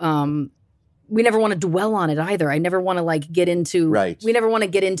to, we never want to dwell on it either. I never want to get into, we never want to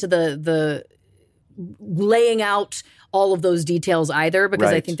get into the laying out all of those details either,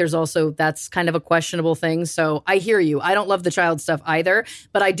 because I think there's also, that's kind of a questionable thing. So I hear you. I don't love the child stuff either,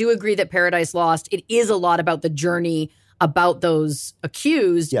 but I do agree that Paradise Lost, it is a lot about the journey about those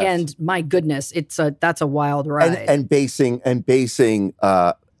accused. Yes. And my goodness, that's a wild ride. And basing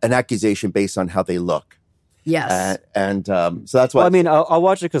an accusation based on how they look. Yes. So that's why. Well, I mean, I'll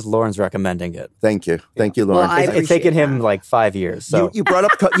watch it because Lauren's recommending it. Thank you. Thank you, Lauren. Well, it's taken him like 5 years. So you brought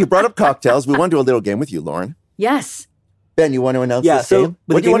up cocktails. We want to do a little game with you, Lauren. Yes. Ben, you want to announce this game?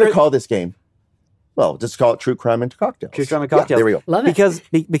 What do you want to call this game? Well, just call it True Crime and Cocktails. True Crime and Cocktails. Yeah, there we go. Love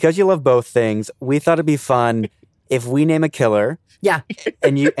it. Because you love both things, we thought it'd be fun if we name a killer. Yeah.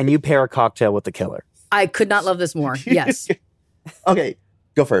 and you pair a cocktail with the killer. I could not love this more. Yes. Okay.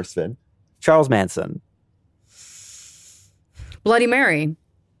 Go first, Finn. Charles Manson. Bloody Mary.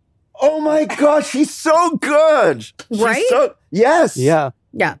 Oh my gosh, she's so good. Right? Yes. Yeah.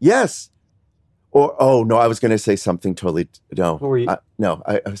 Yeah. Yes. Or, oh no, I was going to say something totally, no. What were you? No,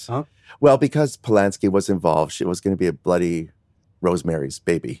 I was, well, because Polanski was involved, she was going to be a bloody Rosemary's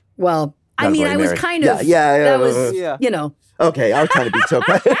Baby. Well, I mean, I was kind of, yeah. Okay, I was trying to be so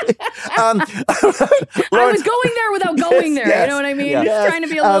quiet. I was going there without going there. Yes, you know what I mean? yes. Just trying to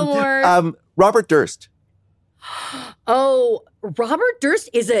be a little more. Robert Durst. Oh, Robert Durst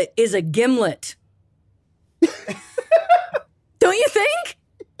is a gimlet. Don't you think?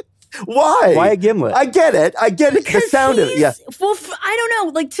 Why? Why a gimlet? I get it. Because the sound of it. Yeah. Well, I don't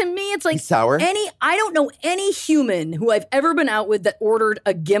know. Like, to me, it's like He's sour. I don't know any human who I've ever been out with that ordered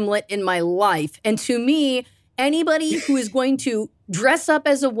a gimlet in my life. And to me, anybody who is going to dress up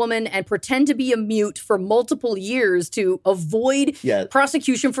as a woman and pretend to be a mute for multiple years to avoid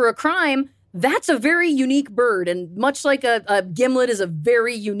prosecution for a crime, that's a very unique bird. And much like a gimlet is a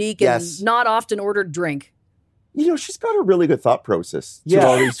very unique and not often ordered drink. You know, she's got a really good thought process to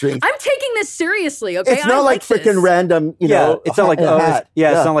all these drinks. I'm taking this seriously, okay? It's not like freaking random, you know. It's not like, it's not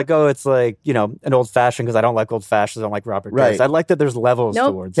like, it's like, you know, an old fashioned because I don't like old fashions. I don't like Robert Grace. I like that there's levels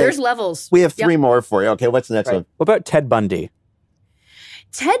towards it. There's levels. We have 3 more for you. Okay, what's the next one? What about Ted Bundy?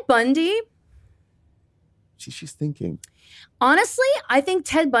 Ted Bundy? She's thinking. Honestly, I think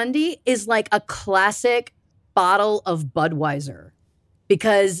Ted Bundy is like a classic bottle of Budweiser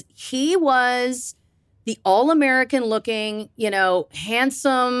because he was the all-American looking, you know,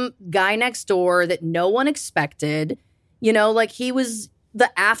 handsome guy next door that no one expected. You know, like he was the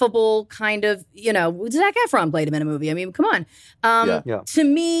affable kind of, you know, Zac Efron played him in a movie. I mean, come on. To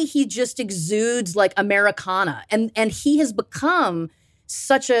me, he just exudes like Americana. And he has become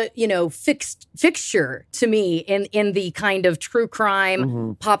such a, you know, fixture to me in the kind of true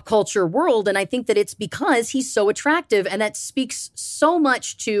crime pop culture world. And I think that it's because he's so attractive and that speaks so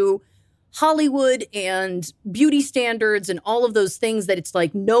much to Hollywood and beauty standards and all of those things that it's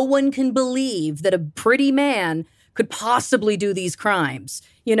like no one can believe that a pretty man could possibly do these crimes,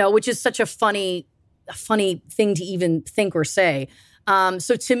 you know, which is such a funny thing to even think or say.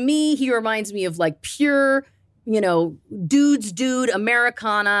 So to me, he reminds me of like pure, you know, dude,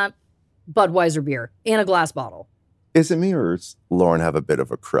 Americana, Budweiser beer in a glass bottle. Is it me or does Lauren have a bit of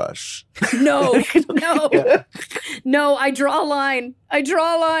a crush? No, I draw a line.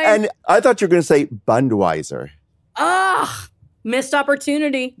 And I thought you were going to say Budweiser. Missed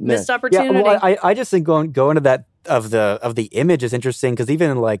opportunity. Yeah, well, I just think going to that of the image is interesting because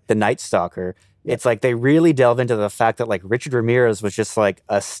even like the Night Stalker, it's like they really delve into the fact that like Richard Ramirez was just like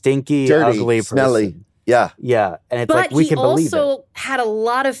a stinky, dirty, ugly person. Smelly. Yeah. And it's like we can believe it. But he also had a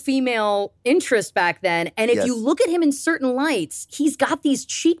lot of female interest back then. And if you look at him in certain lights, he's got these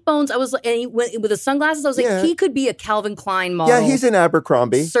cheekbones. With the sunglasses, I was like, he could be a Calvin Klein model. Yeah, he's in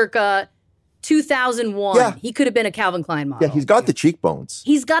Abercrombie. Circa 2001. Yeah. He could have been a Calvin Klein model. Yeah, he's got the cheekbones.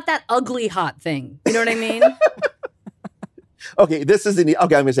 He's got that ugly hot thing. You know what I mean? Okay, I'm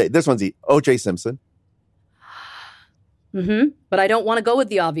going to say, this one's O.J. Simpson. But I don't want to go with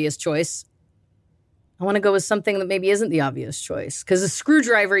the obvious choice. I want to go with something that maybe isn't the obvious choice. Because a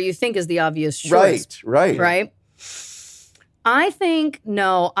screwdriver you think is the obvious choice. Right? I think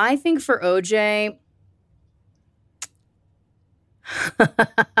for OJ,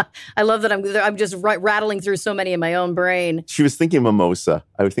 I love that I'm just rattling through so many in my own brain. She was thinking mimosa.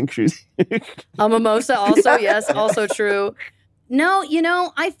 I would think she's... A mimosa also, yes, also true. No, you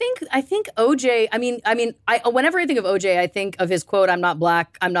know, I think OJ, I mean, whenever I think of OJ, I think of his quote, "I'm not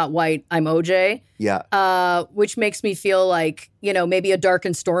black, I'm not white, I'm OJ." Yeah. Which makes me feel like, you know, maybe a dark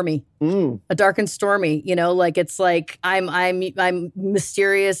and stormy. A dark and stormy, you know, like it's like I'm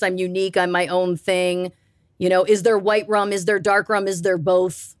mysterious, I'm unique, I'm my own thing. You know, is there white rum? Is there dark rum? Is there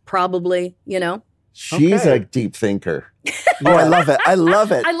both? Probably, you know. She's a deep thinker. Oh, I love it. I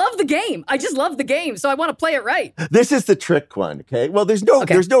love it. I love the game. I just love the game. So I want to play it right. This is the trick one, okay? Well, there's no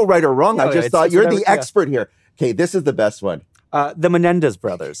right or wrong. I just thought you're the expert here. Okay, this is the best one. The Menendez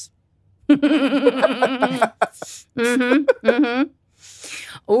brothers.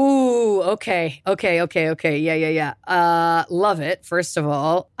 Ooh, okay. Yeah. Love it, first of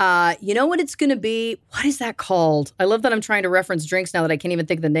all. You know what it's going to be? What is that called? I love that I'm trying to reference drinks now that I can't even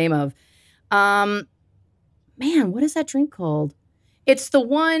think of the name of. Man, what is that drink called? It's the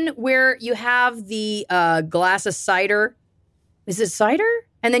one where you have the glass of cider. Is it cider?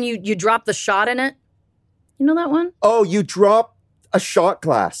 And then you drop the shot in it. You know that one? Oh, you drop a shot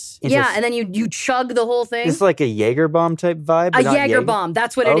glass. And then you chug the whole thing. It's like a Jaeger bomb type vibe. A Jaeger bomb.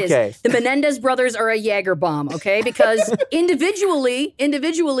 That's what it is. The Menendez brothers are a Jaeger bomb, okay? Because individually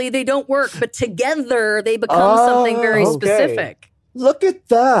they don't work, but together they become something very specific. Look at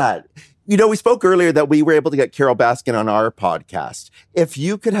that. You know, we spoke earlier that we were able to get Carol Baskin on our podcast. If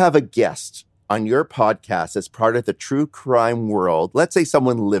you could have a guest on your podcast as part of the true crime world, let's say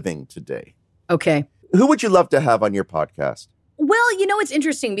someone living today. Okay. Who would you love to have on your podcast? Well, you know, it's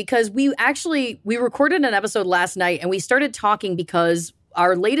interesting because we recorded an episode last night and we started talking because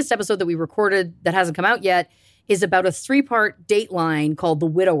our latest episode that we recorded that hasn't come out yet is about a 3-part Dateline called The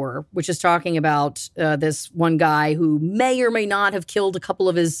Widower, which is talking about this one guy who may or may not have killed a couple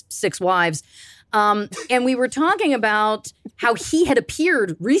of his 6 wives. And we were talking about how he had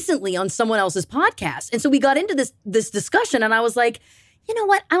appeared recently on someone else's podcast. And so we got into this discussion, and I was like, you know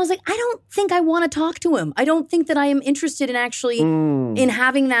what? I was like, I don't think I want to talk to him. I don't think that I am interested in actually in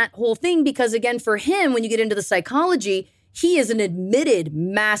having that whole thing, because again, for him, when you get into the psychology, he is an admitted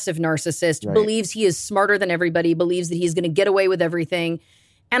massive narcissist, believes he is smarter than everybody, believes that he's going to get away with everything.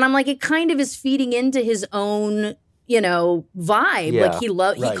 And I'm like, it kind of is feeding into his own, vibe. Yeah. Like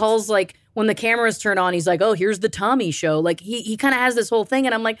he calls, like, when the cameras turn on, he's like, oh, here's the Tommy show. Like he kind of has this whole thing.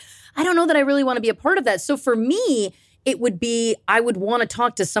 And I'm like, I don't know that I really want to be a part of that. So for me, it would be, I would want to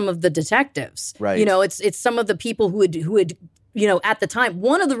talk to some of the detectives. Right. It's some of the people who had, at the time,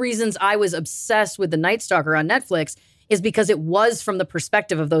 one of the reasons I was obsessed with The Night Stalker on Netflix is because it was from the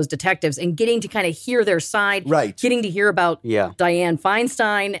perspective of those detectives and getting to kind of hear their side, getting to hear about Dianne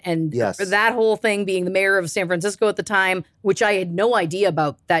Feinstein and that whole thing, being the mayor of San Francisco at the time, which I had no idea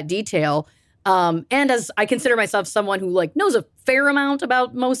about that detail. And as I consider myself someone who knows a fair amount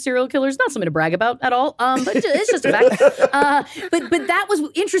about most serial killers, not something to brag about at all, but it's just a fact. But that was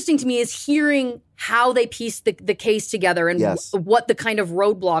interesting to me, is hearing how they pieced the case together and what the kind of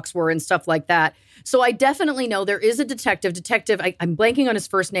roadblocks were and stuff like that. So I definitely know there is a detective. I'm blanking on his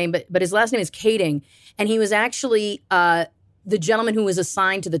first name, but his last name is Kading, and he was actually the gentleman who was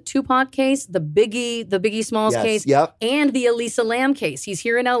assigned to the Tupac case, the Biggie Smalls case, and the Elisa Lam case. He's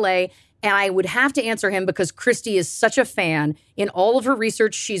here in LA. And I would have to answer him because Christy is such a fan. In all of her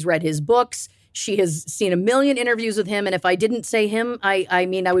research, she's read his books. She has seen a million interviews with him. And if I didn't say him, I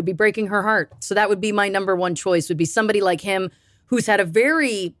would be breaking her heart. So that would be my number one choice, would be somebody like him who's had a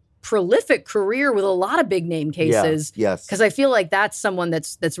very prolific career with a lot of big name cases. Yes. Because I feel like that's someone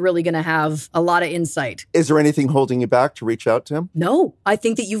that's really going to have a lot of insight. Is there anything holding you back to reach out to him? No. I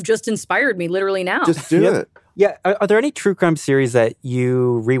think that you've just inspired me literally now. Just do it. Yeah. Are there any true crime series that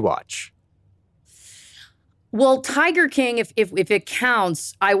you rewatch? Well, Tiger King, if it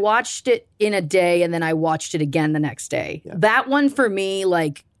counts, I watched it in a day and then I watched it again the next day. Yeah. That one for me,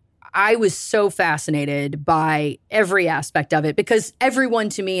 I was so fascinated by every aspect of it, because everyone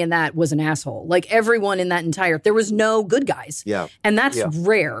to me in that was an asshole. Everyone in that there was no good guys. Yeah. And that's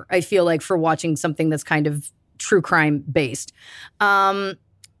rare, I feel like, for watching something that's kind of true crime based.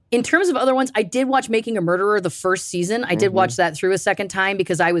 In terms of other ones, I did watch Making a Murderer, the first season. I did watch that through a second time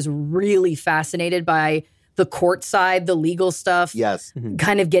because I was really fascinated by the court side, the legal stuff. Yes.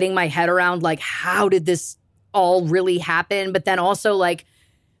 Kind of getting my head around, how did this all really happen? But then also,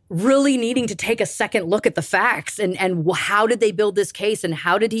 really needing to take a second look at the facts and how did they build this case and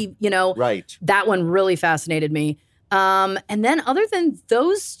how did he, Right. That one really fascinated me. And then other than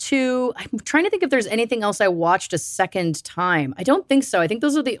those two, I'm trying to think if there's anything else I watched a second time. I don't think so. I think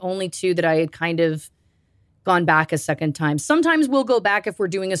those are the only two that I had kind of gone back a second time. Sometimes we'll go back if we're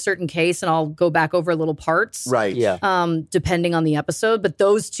doing a certain case and I'll go back over little parts. Right. Yeah. Depending on the episode. But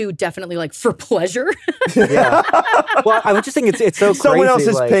those two definitely for pleasure. Yeah. Well, I was just thinking it's so crazy. Someone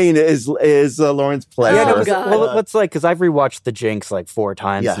else's pain is Lauren's pleasure. Yeah, no, God. Well, let's because I've rewatched The Jinx 4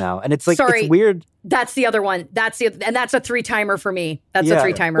 times now. And it's Sorry. it's weird. That's the other one. And that's a 3-timer for me. That's a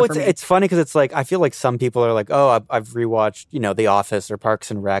 3-timer for me. It's funny because it's I feel like some people are oh, I've rewatched, The Office or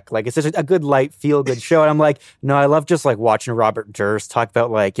Parks and Rec. It's just a good, light, feel-good show. And I'm like, no, I love just watching Robert Durst talk about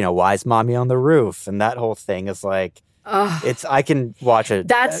why is mommy on the roof? And that whole thing is I can watch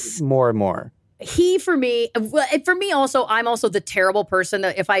it more and more. For me also, I'm also the terrible person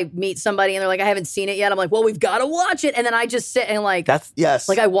that if I meet somebody and they're I haven't seen it yet, I'm well, we've got to watch it. And then I just sit and that's, yes.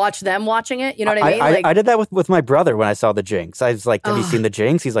 I watch them watching it. You know what I mean? I did that with my brother when I saw The Jinx. I was have you seen The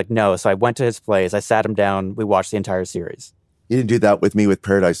Jinx? He's no. So I went to his place. I sat him down. We watched the entire series. You didn't do that with me with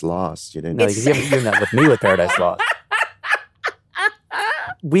Paradise Lost. You didn't. No, you haven't done that with me with Paradise Lost.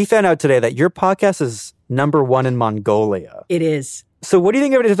 We found out today that your podcast is #1 in Mongolia. It is. So what do you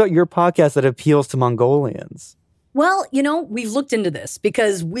think it is about your podcast that appeals to Mongolians? Well, we've looked into this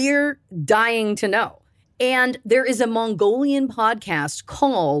because we're dying to know. And there is a Mongolian podcast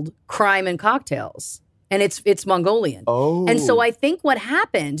called Crime and Cocktails. And it's Mongolian. Oh. And so I think what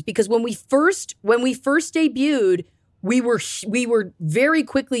happened, because when we first debuted, we were very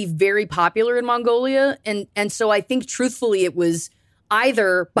quickly very popular in Mongolia. And so I think truthfully it was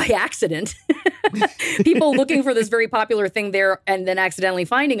either by accident, people looking for this very popular thing there and then accidentally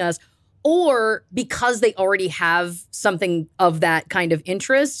finding us, or because they already have something of that kind of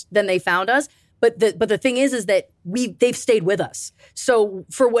interest, then they found us. But the thing is that they've stayed with us. So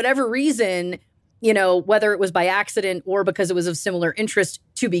for whatever reason, whether it was by accident or because it was of similar interest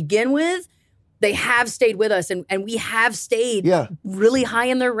to begin with, they have stayed with us and we have stayed really high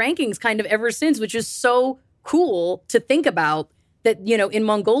in their rankings kind of ever since, which is so cool to think about. That, in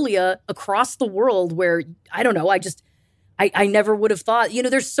Mongolia, across the world where, I don't know, I never would have thought,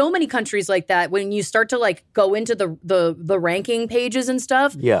 there's so many countries like that when you start to like go into the ranking pages and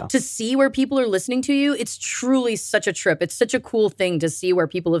stuff to see where people are listening to you. It's truly such a trip. It's such a cool thing to see where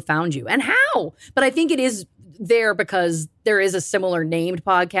people have found you and how. But I think it is there because there is a similar named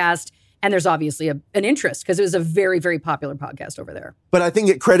podcast and there's obviously an interest because it was a very, very popular podcast over there. But I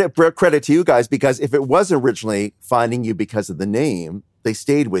think credit to you guys because if it was originally finding you because of the name, they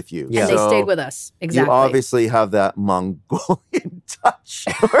stayed with you. Yeah. And they stayed with us. Exactly. You obviously have that Mongolian touch.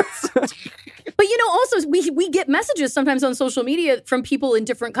 But, also we get messages sometimes on social media from people in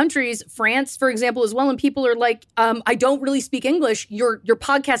different countries, France, for example, as well. And people are like, I don't really speak English. Your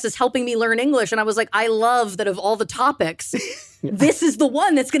podcast is helping me learn English. And I was like, I love that of all the topics, this is the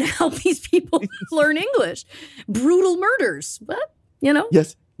one that's going to help these people learn English. Brutal murders. But,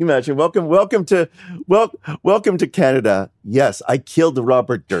 Yes. Imagine. Welcome to Canada. Yes, I killed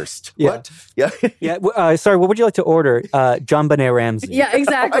Robert Durst. Yeah. What? Yeah. Yeah. Sorry, what would you like to order? John Benet Ramsey. Yeah,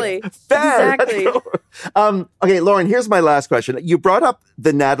 exactly. Exactly. Okay, Lauren, here's my last question. You brought up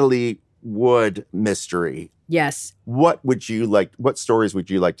the Natalie Wood mystery. Yes. What stories would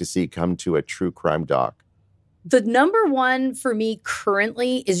you like to see come to a true crime doc? The number one for me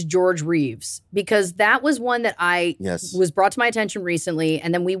currently is George Reeves, because that was one that was brought to my attention recently.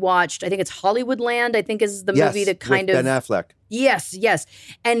 And then we watched, I think it's Hollywoodland, I think is the movie that kind of... Ben Affleck. Yes.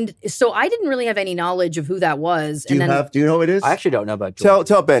 And so I didn't really have any knowledge of who that was. Do you know who it is? I actually don't know about George.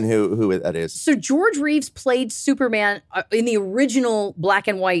 Tell Ben who that is. So George Reeves played Superman in the original black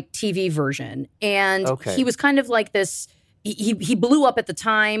and white TV version. And he was kind of like this... He blew up at the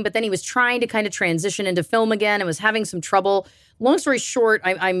time, but then he was trying to kind of transition into film again and was having some trouble. Long story short,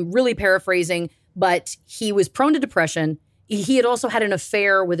 I'm really paraphrasing, but he was prone to depression. He had also had an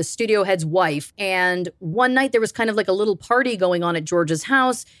affair with a studio head's wife. And one night there was kind of like a little party going on at George's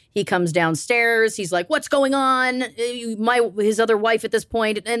house. He comes downstairs. He's like, what's going on? His other wife at this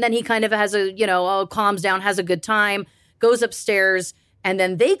point. And then he kind of has calms down, has a good time, goes upstairs. And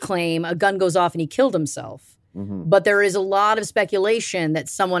then they claim a gun goes off and he killed himself. Mm-hmm. But there is a lot of speculation that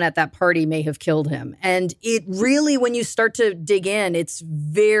someone at that party may have killed him. And it really, when you start to dig in, it's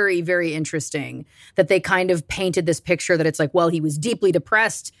very, very interesting that they kind of painted this picture that it's like, well, he was deeply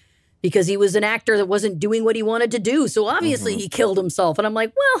depressed because he was an actor that wasn't doing what he wanted to do. So obviously he killed himself. And I'm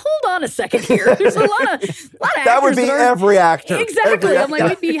like, well, hold on a second here. There's a lot of actors. That would be every actor. Exactly. I'm like,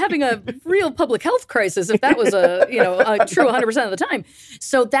 we'd be having a real public health crisis if that was a true 100% of the time.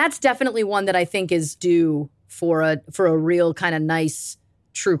 So that's definitely one that I think is due for a real kind of nice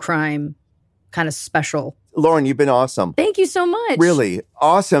true crime kind of special. Lauren, you've been awesome. Thank you so much. Really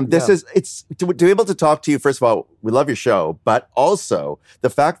awesome. It's to be able to talk to you. First of all, we love your show, but also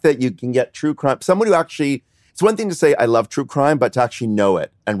the fact that you can get true crime. Someone who actually, it's one thing to say, I love true crime, but to actually know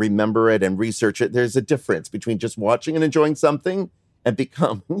it and remember it and research it. There's a difference between just watching and enjoying something and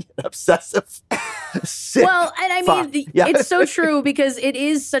becoming an obsessive. Sick. Well, and I mean, it's so true because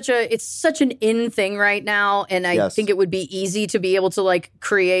it's such an in thing right now. And I think it would be easy to be able to like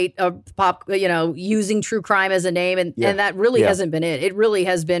create a pop, using true crime as a name. And that really hasn't been it. It really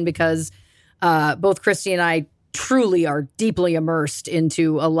has been because both Christy and I truly are deeply immersed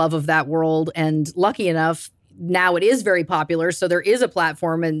into a love of that world. And lucky enough, now it is very popular. So there is a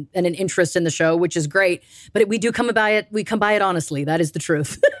platform and an interest in the show, which is great. But we come by it honestly. That is the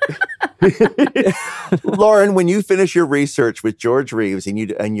truth. Lauren, when you finish your research with George Reeves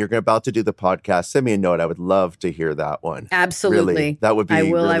and you're about to do the podcast, send me a note. I would love to hear that one. Absolutely. Really, that would be I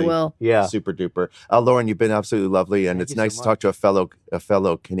will. Yeah. Super duper. Lauren, you've been absolutely lovely. And it's nice to talk to a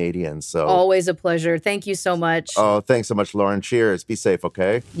fellow Canadian. So always a pleasure. Thank you so much. Oh, thanks so much, Lauren. Cheers. Be safe,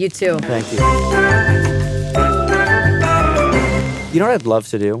 okay? You too. Thank you. You know what I'd love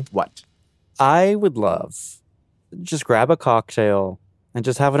to do? What? I would love just grab a cocktail and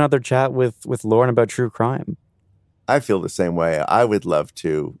just have another chat with Lauren about true crime. I feel the same way. I would love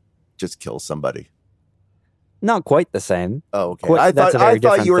to just kill somebody. Not quite the same. Oh, okay. I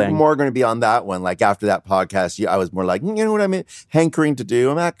thought you were more going to be on that one. Like after that podcast, I was more like, you know what I mean? Hankering to do.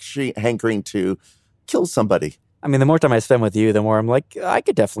 I'm actually hankering to kill somebody. I mean, the more time I spend with you, the more I'm like, I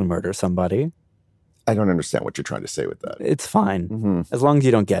could definitely murder somebody. I don't understand what you're trying to say with that. It's fine. Mm-hmm. As long as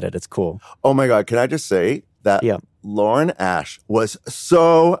you don't get it, it's cool. Oh my God. Can I just say that Lauren Ash was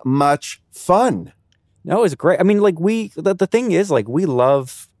so much fun. No, it was great. I mean, like the thing is, like, we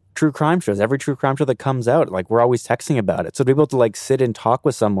love true crime shows. Every true crime show that comes out, like, we're always texting about it. So to be able to like sit and talk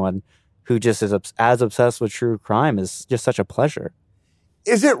with someone who just is as obsessed with true crime is just such a pleasure.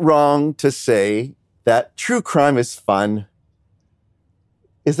 Is it wrong to say that true crime is fun?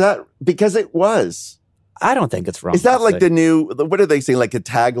 Is that because it was? I don't think it's wrong. Is that like the new, what are they saying, like a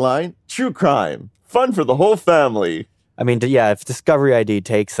tagline? True crime, fun for the whole family. I mean, yeah, if Discovery ID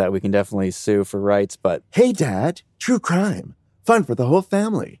takes that, we can definitely sue for rights, but... Hey, Dad, true crime. Fun for the whole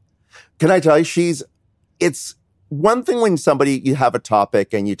family. Can I tell you, it's one thing when you have a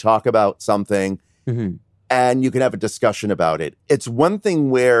topic and you talk about something and you can have a discussion about it. It's one thing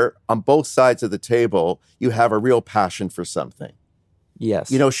where on both sides of the table, you have a real passion for something.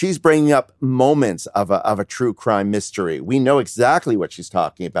 Yes. You know, she's bringing up moments of a true crime mystery. We know exactly what she's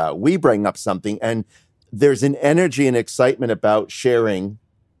talking about. We bring up something and there's an energy and excitement about sharing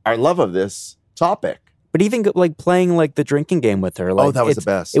our love of this topic. But even like playing like the drinking game with her. Like, that was the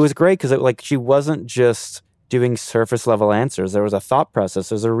best. It was great because she wasn't just doing surface level answers. There was a thought process.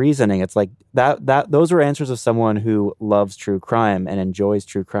 There's a reasoning. It's like those were answers of someone who loves true crime and enjoys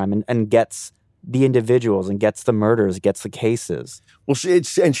true crime and gets the individuals and gets the murders, gets the cases. Well, she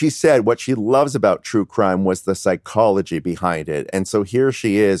said what she loves about true crime was the psychology behind it. And so here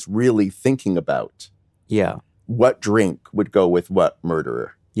she is really thinking about what drink would go with what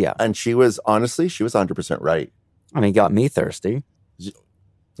murderer. Yeah. And she was 100% right. I mean, got me thirsty.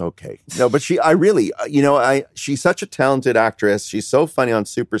 Okay. No, but she's such a talented actress. She's so funny on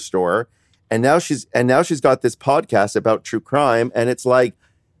Superstore. And now she's got this podcast about true crime. And it's like,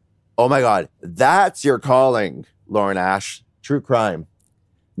 oh my God, that's your calling, Lauren Ash. True crime.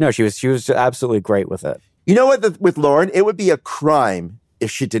 No, she was absolutely great with it. You know what? With Lauren, it would be a crime if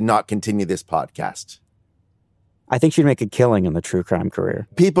she did not continue this podcast. I think she'd make a killing in the true crime career.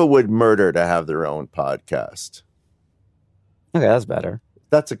 People would murder to have their own podcast. Okay, that's better.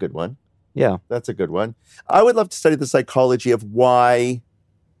 That's a good one. Yeah. That's a good one. I would love to study the psychology of why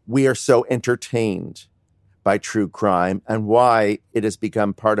we are so entertained by true crime and why it has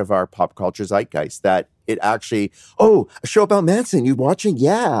become part of our pop culture zeitgeist. That it actually, a show about Manson, you watching?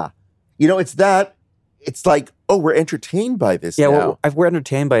 Yeah. You know, it's like, we're entertained by this now. Well, we're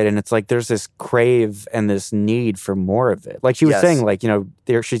entertained by it, and it's like there's this crave and this need for more of it. Like she was saying, like, you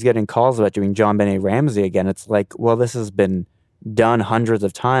know, she's getting calls about doing JonBenet Ramsey again. It's like, well, this has been done hundreds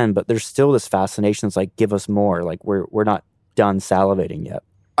of times, but there's still this fascination. It's like, give us more. Like we're not done salivating yet.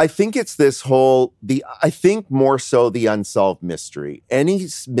 I think it's I think more so the unsolved mystery. Any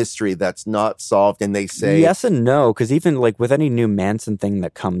mystery that's not solved and they say... Yes and no, because even like with any new Manson thing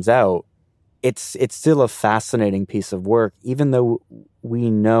that comes out, it's still a fascinating piece of work, even though we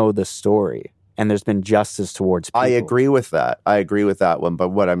know the story and there's been justice towards people. I agree with that one. But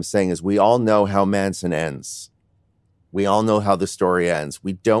what I'm saying is we all know how Manson ends. We all know how the story ends.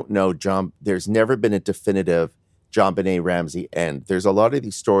 We don't know there's never been a definitive JonBenet Ramsey end. There's a lot of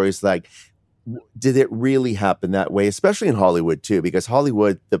these stories like, did it really happen that way? Especially in Hollywood too, because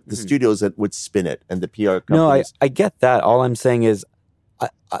Hollywood, the studios that would spin it and the PR companies. No, I get that. All I'm saying is,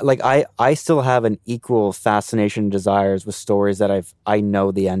 I still have an equal fascination and desires with stories that I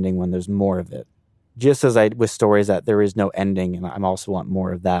know the ending when there's more of it. Just as with stories that there is no ending, and I also want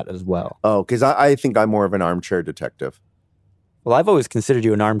more of that as well. Oh, because I think I'm more of an armchair detective. Well, I've always considered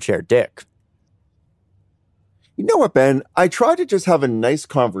you an armchair dick. You know what, Ben? I try to just have a nice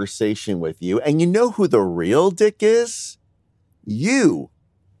conversation with you, and you know who the real dick is? You.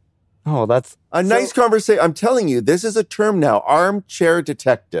 Oh, that's... a nice conversation. I'm telling you, this is a term now, armchair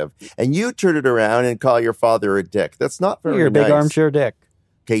detective. And you turn it around and call your father a dick. That's not very nice. You're a big armchair dick.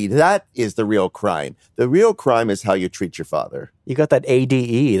 Okay, that is the real crime. The real crime is how you treat your father. You got that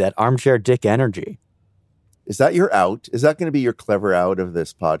ADE, that armchair dick energy. Is that your out? Is that going to be your clever out of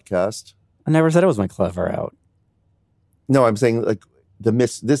this podcast? I never said it was my clever out. No, I'm saying like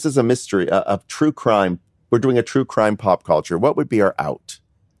this is a mystery, a true crime. We're doing a true crime pop culture. What would be our out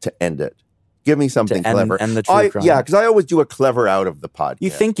to end it? Give me something clever. And the true crime. Yeah, because I always do a clever out of the podcast. You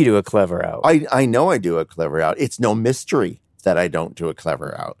think you do a clever out. I know I do a clever out. It's no mystery that I don't do a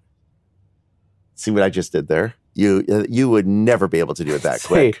clever out. See what I just did there? You would never be able to do it that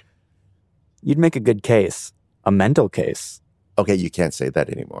quick. You'd make a good case. A mental case. Okay, you can't say that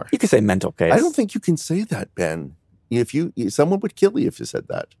anymore. You can say mental case. I don't think you can say that, Ben. Someone would kill you if you said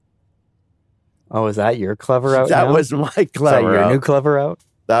that. Oh, is that your clever out? That was my clever out. Is that your new clever out?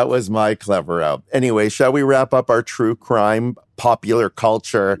 That was my clever out. Anyway, shall we wrap up our true crime popular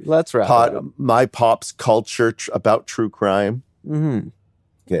culture? Let's wrap it up. My pop's culture about true crime. Mm-hmm.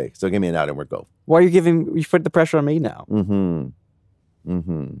 Okay, so give me an out and we'll go. Why are you put the pressure on me now? Mm-hmm.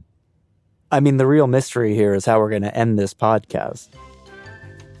 Mm-hmm. I mean, the real mystery here is how we're going to end this podcast.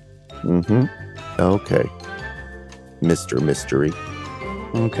 Mm-hmm. Okay. Mr. Mystery.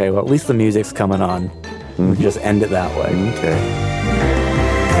 Okay, well, at least the music's coming on. Mm-hmm. We just end it that way. Okay.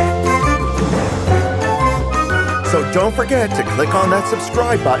 So don't forget to click on that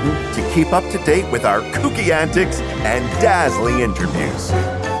subscribe button to keep up to date with our kooky antics and dazzling interviews.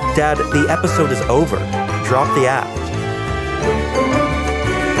 Dad, the episode is over. Drop the act.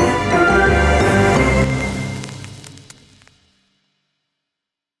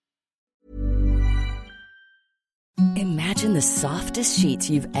 the softest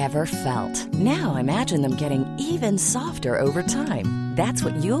sheets you've ever felt. Now imagine them getting even softer over time. That's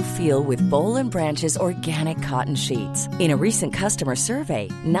what you'll feel with Boll & Branch's organic cotton sheets. In a recent customer survey,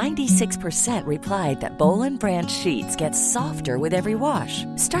 96% replied that Boll & Branch sheets get softer with every wash.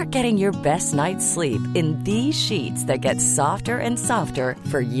 Start getting your best night's sleep in these sheets that get softer and softer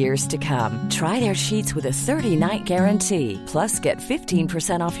for years to come. Try their sheets with a 30-night guarantee. Plus, get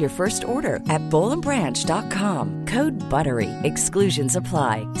 15% off your first order at bollandbranch.com. Code BUTTERY. Exclusions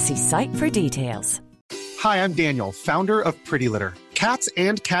apply. See site for details. Hi, I'm Daniel, founder of Pretty Litter. Cats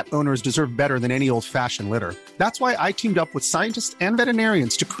and cat owners deserve better than any old-fashioned litter. That's why I teamed up with scientists and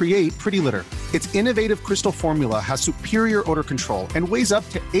veterinarians to create Pretty Litter. Its innovative crystal formula has superior odor control and weighs up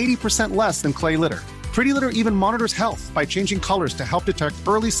to 80% less than clay litter. Pretty Litter even monitors health by changing colors to help detect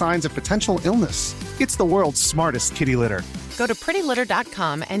early signs of potential illness. It's the world's smartest kitty litter. Go to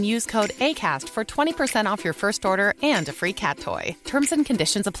prettylitter.com and use code ACAST for 20% off your first order and a free cat toy. Terms and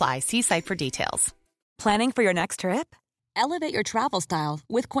conditions apply. See site for details. Planning for your next trip? Elevate your travel style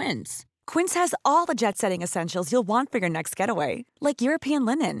with Quince. Quince has all the jet-setting essentials you'll want for your next getaway, like European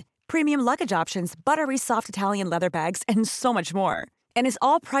linen, premium luggage options, buttery soft Italian leather bags, and so much more. And is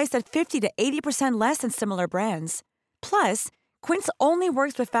all priced at 50 to 80% less than similar brands. Plus, Quince only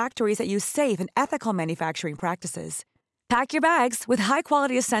works with factories that use safe and ethical manufacturing practices. Pack your bags with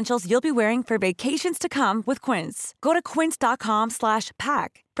high-quality essentials you'll be wearing for vacations to come with Quince. Go to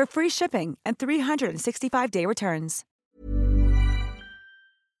quince.com/pack for free shipping and 365-day returns.